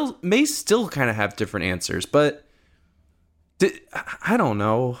 and I may still kind of have different answers, but I don't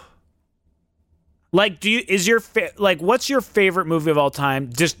know. Like, what's your favorite movie of all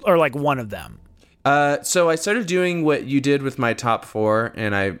time? Just or like one of them. So I started doing what you did with my top 4,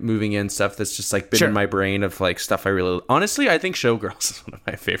 and I moving in stuff that's just like been in my brain of like stuff I really. Honestly, I think Showgirls is one of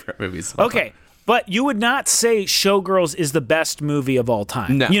my favorite movies. Okay, but you would not say Showgirls is the best movie of all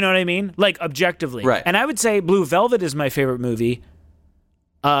time. No. You know what I mean? Like objectively, right? And I would say Blue Velvet is my favorite movie.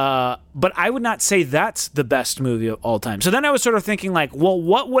 But I would not say that's the best movie of all time. So then I was sort of thinking like, well,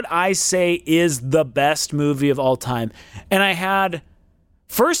 what would I say is the best movie of all time? And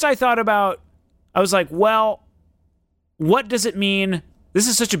first I thought about. I was like, well, what does it mean? This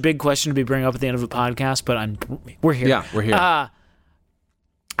is such a big question to be bringing up at the end of a podcast, but we're here. Yeah, we're here. I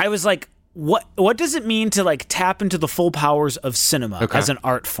was like, what does it mean to like tap into the full powers of cinema as an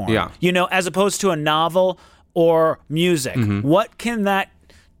art form? Yeah. You know, as opposed to a novel or music. Mm-hmm. What can that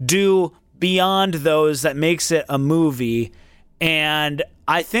do beyond those that makes it a movie? And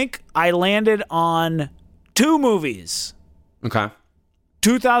I think I landed on 2 movies. Okay.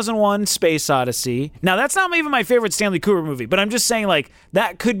 2001 Space Odyssey. Now, that's not even my favorite Stanley Kubrick movie, but I'm just saying, like,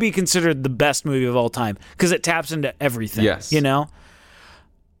 that could be considered the best movie of all time because it taps into everything, yes. You know?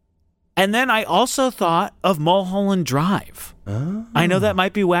 And then I also thought of Mulholland Drive. Oh. I know that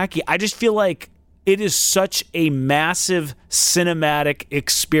might be wacky. I just feel like it is such a massive cinematic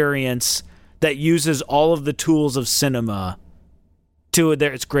experience that uses all of the tools of cinema to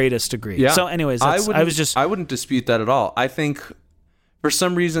its greatest degree. Yeah. So anyways, I wouldn't dispute that at all. I think... For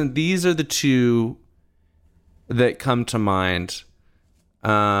some reason, these are the 2 that come to mind.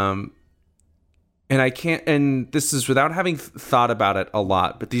 And I can't, and this is without having thought about it a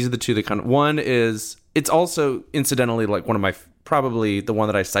lot, but these are the 2 that one is, it's also incidentally like one of my, probably the one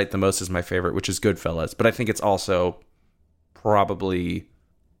that I cite the most as my favorite, which is Goodfellas. But I think it's also probably,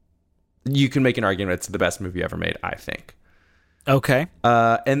 you can make an argument it's the best movie ever made, I think. Okay.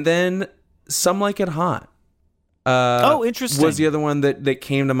 And then Some Like It Hot. Interesting. Was the other one that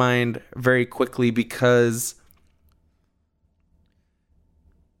came to mind very quickly because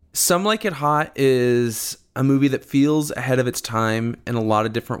Some Like It Hot is a movie that feels ahead of its time in a lot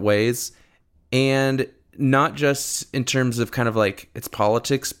of different ways, and not just in terms of kind of like its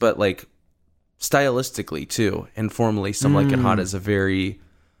politics, but like stylistically too, and formally. Some Like It Hot is a very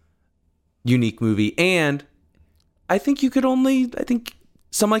unique movie, and I think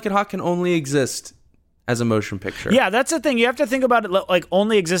Some Like It Hot can only exist as a motion picture. Yeah, that's the thing. You have to think about it like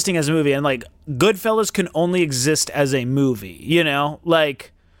only existing as a movie, and like Goodfellas can only exist as a movie, you know?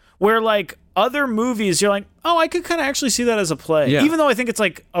 Like where like other movies you're like, "Oh, I could kind of actually see that as a play." Yeah. Even though I think it's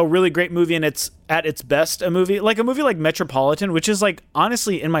like a really great movie and it's at its best a movie like Metropolitan, which is like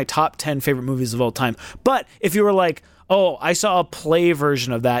honestly in my top 10 favorite movies of all time. But if you were like, "Oh, I saw a play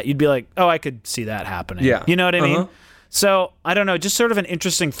version of that," you'd be like, "Oh, I could see that happening." Yeah. You know what I mean? So, I don't know, just sort of an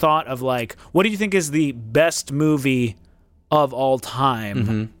interesting thought of like, what do you think is the best movie of all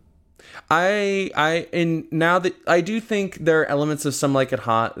time? Mm-hmm. And now that I do think there are elements of Some Like It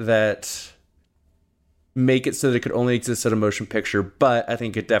Hot that make it so that it could only exist as a motion picture, but I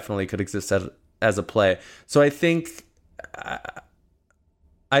think it definitely could exist as a play. So I think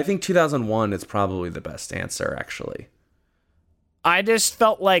 2001 is probably the best answer, actually. I just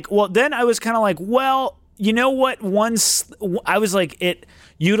felt like, well, then I was kind of like, well, you know what? I was like, it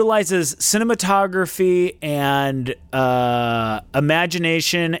utilizes cinematography and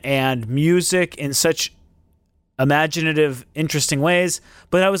imagination and music in such imaginative, interesting ways.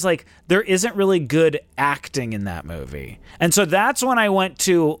 But I was like, there isn't really good acting in that movie. And so that's when I went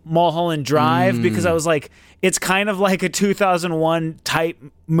to Mulholland Drive because I was like, it's kind of like a 2001 type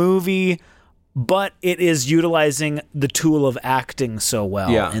movie, but it is utilizing the tool of acting so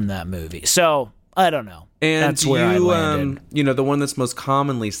well in that movie. So I don't know. And that's where I landed. The one that's most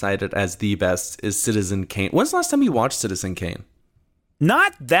commonly cited as the best is Citizen Kane. When's the last time you watched Citizen Kane?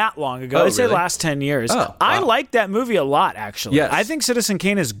 Not that long ago. I'd say the last 10 years. Oh, wow. I like that movie a lot, actually. Yes. I think Citizen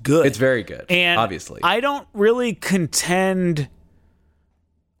Kane is good. It's very good, and obviously. I don't really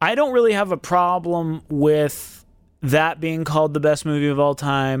have a problem with that being called the best movie of all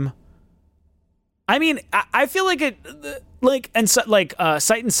time. I mean, I feel like it,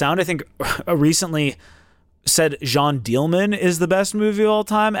 Sight and Sound, I think, recently said Jean Dielman is the best movie of all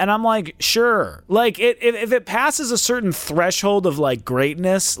time, and I'm like, sure. Like, if it passes a certain threshold of, like,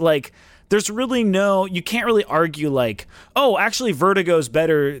 greatness, like, there's really you can't really argue, like, oh, actually, Vertigo's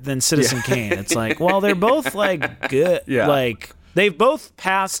better than Citizen Kane. It's like, well, they're both, like, good. Yeah. Like, they've both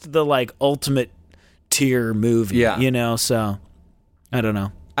passed the, like, ultimate tier movie, you know? So, I don't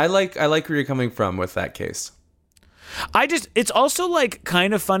know. I like where you're coming from with that case. It's also like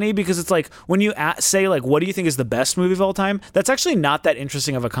kind of funny because it's like when you say like, what do you think is the best movie of all time? That's actually not that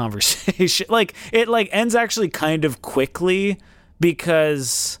interesting of a conversation. Like it like ends actually kind of quickly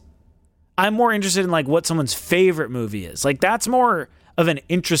because I'm more interested in like what someone's favorite movie is. Like that's more of an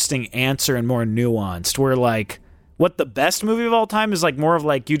interesting answer and more nuanced, where like what the best movie of all time is like more of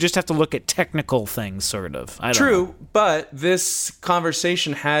like you just have to look at technical things, sort of. True, but this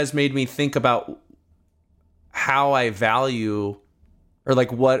conversation has made me think about how I value, or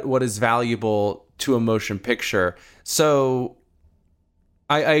like what is valuable to a motion picture. So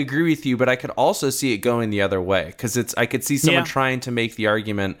I agree with you, but I could also see it going the other way, because I could see someone trying to make the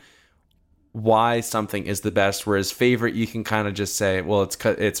argument why something is the best, whereas favorite, you can kind of just say, well,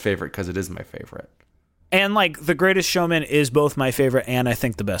 it's favorite because it is my favorite. And like The Greatest Showman is both my favorite and I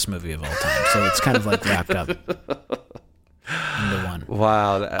think the best movie of all time. So it's kind of like wrapped up into one.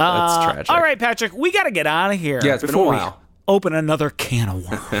 Wow, that's tragic. All right, Patrick, we got to get out of here. Yeah, it's been a while. Open another can of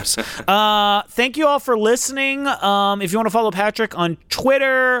worms. Thank you all for listening. If you want to follow Patrick on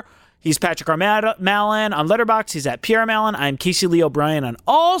Twitter, he's Patrick R. Mallon. On Letterboxd, he's at PR Mallon. I'm Casey Lee O'Brien on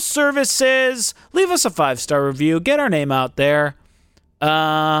all services. Leave us a 5-star review. Get our name out there.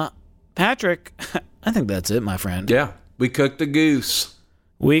 Patrick, I think that's it, my friend. Yeah, we cooked the goose.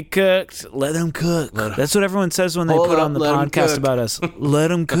 We cooked. Let them cook. That's what everyone says when they put on the podcast about us. Let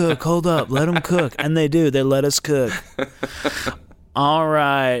them cook. Hold up. Let them cook. And they do. They let us cook. All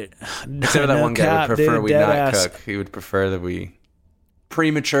right. Except for that one guy would prefer we not cook. He would prefer that we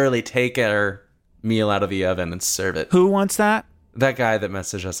prematurely take our meal out of the oven and serve it. Who wants that? That guy that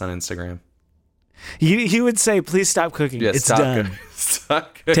messaged us on Instagram. He would say, please stop cooking. Yeah, it's done.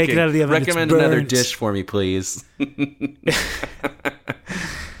 Stop cooking. Take it out of the oven. Recommend another dish for me, please.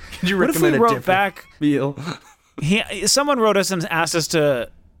 Could you recommend a different meal? Someone wrote us and asked us to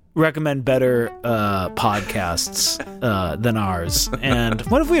recommend better podcasts than ours. And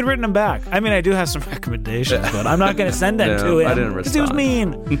what if we had written them back? I mean, I do have some recommendations, but I'm not going to send them to him. I didn't respond. He was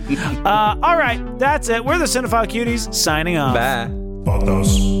mean. All right, that's it. We're the Cinephile Cuties, signing off. Bye.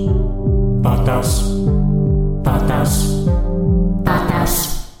 Patas. Patas. Patas.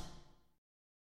 Patas.